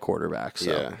bad quarterback.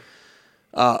 So.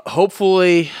 yeah.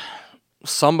 Hopefully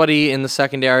somebody in the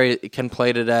secondary can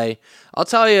play today. I'll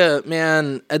tell you,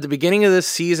 man, at the beginning of this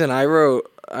season, I wrote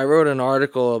an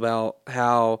article about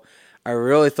how I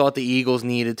really thought the Eagles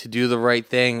needed to do the right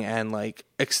thing and like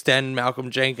extend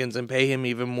Malcolm Jenkins and pay him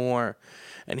even more.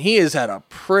 And he has had a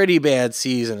pretty bad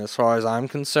season as far as I'm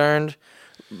concerned.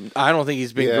 I don't think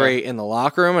he's been great in the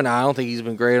locker room, and I don't think he's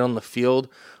been great on the field.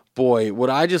 Boy, would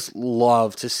I just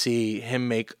love to see him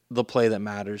make the play that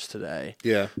matters today.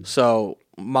 Yeah. So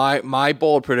my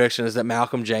bold prediction is that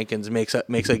Malcolm Jenkins makes a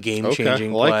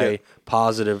game-changing play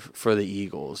positive for the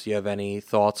Eagles. You have any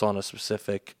thoughts on a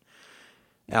specific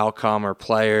outcome or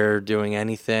player doing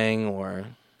anything? Or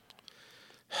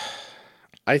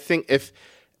I think if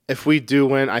if we do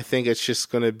win, I think it's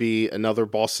just going to be another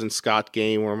Boston Scott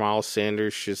game where Miles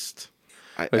Sanders just.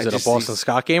 Is it a Boston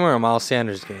Scott game or a Miles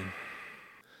Sanders game?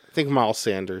 I think Miles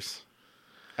Sanders.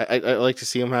 I like to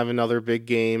see him have another big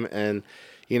game, and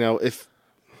if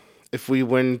we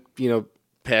win,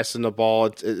 passing the ball,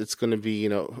 it's going to be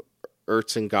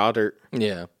Ertz and Goddard.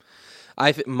 Yeah,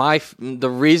 the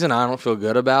reason I don't feel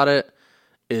good about it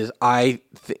is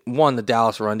the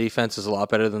Dallas run defense is a lot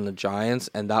better than the Giants,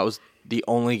 and that was the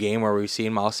only game where we've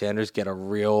seen Miles Sanders get a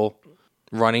real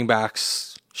running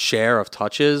back's share of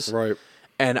touches. Right.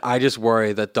 And I just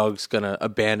worry that Doug's going to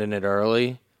abandon it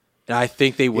early. And I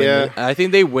think they win. Yeah. I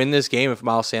think they win this game if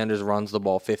Miles Sanders runs the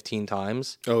ball 15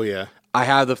 times. Oh, yeah. I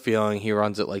have the feeling he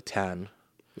runs it like 10.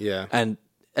 Yeah. And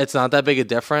it's not that big a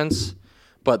difference.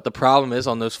 But the problem is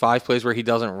on those 5 plays where he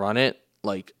doesn't run it,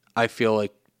 like I feel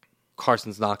like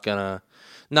Carson's not going to,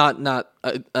 not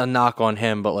a knock on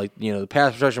him, but like, the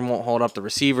pass protection won't hold up. The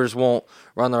receivers won't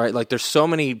run the right. Like there's so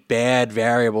many bad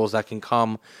variables that can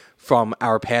come from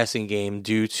our passing game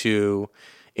due to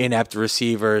inept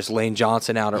receivers, Lane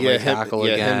Johnson out at right tackle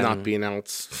again. Him not being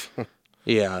out.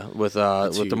 Yeah, with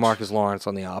DeMarcus Lawrence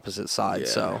on the opposite side. Yeah.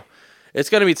 So it's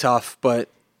going to be tough, but,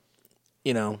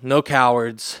 no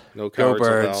cowards. No Go cowards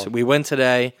Birds. allowed. We win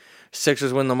today.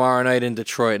 Sixers win tomorrow night in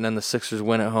Detroit, and then the Sixers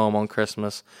win at home on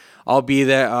Christmas. I'll be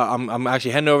there. I'm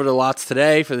actually heading over to Lots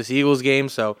today for this Eagles game,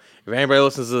 so if anybody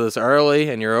listens to this early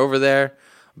and you're over there,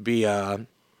 be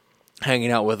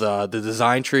hanging out with the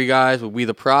Design Tree guys, with We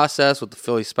The Process, with the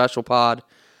Philly Special Pod,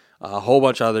 a whole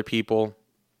bunch of other people.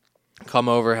 Come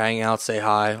over, hang out, say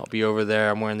hi. I'll be over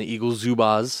there. I'm wearing the Eagles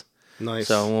Zubaz. Nice.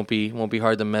 So it won't be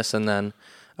hard to miss. And then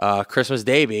Christmas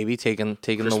Day, baby, taking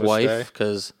Christmas the wife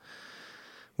because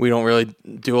we don't really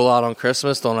do a lot on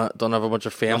Christmas. Don't have a bunch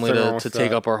of family Nothing wrong to with take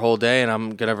that. up our whole day, and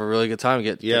I'm gonna have a really good time.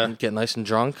 Get nice and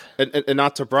drunk. And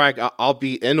not to brag, I'll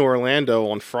be in Orlando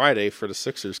on Friday for the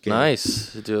Sixers game.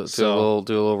 Nice. Do a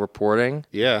little reporting.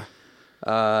 Yeah.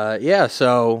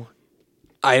 So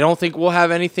I don't think we'll have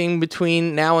anything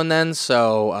between now and then.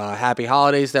 So happy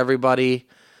holidays to everybody.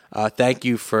 Thank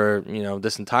you for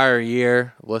this entire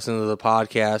year listening to the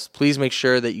podcast. Please make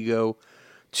sure that you go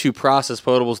to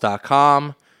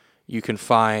processpotables.com. You can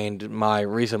find my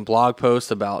recent blog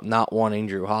post about not wanting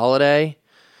Drew Holiday.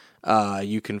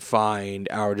 You can find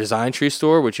our Design Tree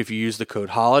store, which if you use the code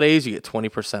HOLIDAYS, you get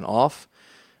 20% off.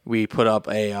 We put up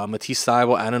a Matisse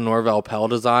Thybulle and a Norvell Pell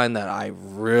design that I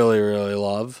really, really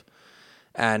love.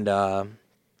 And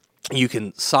you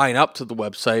can sign up to the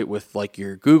website with like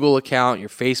your Google account, your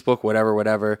Facebook,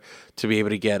 whatever, to be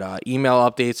able to get email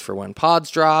updates for when pods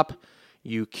drop.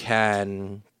 You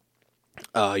can...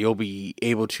 you'll be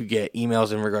able to get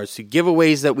emails in regards to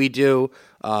giveaways that we do,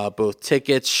 both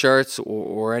tickets, shirts,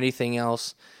 or anything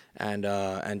else, and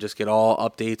just get all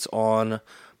updates on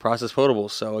Process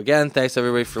Potables. So again, thanks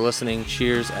everybody for listening.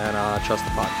 Cheers, and trust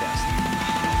the podcast.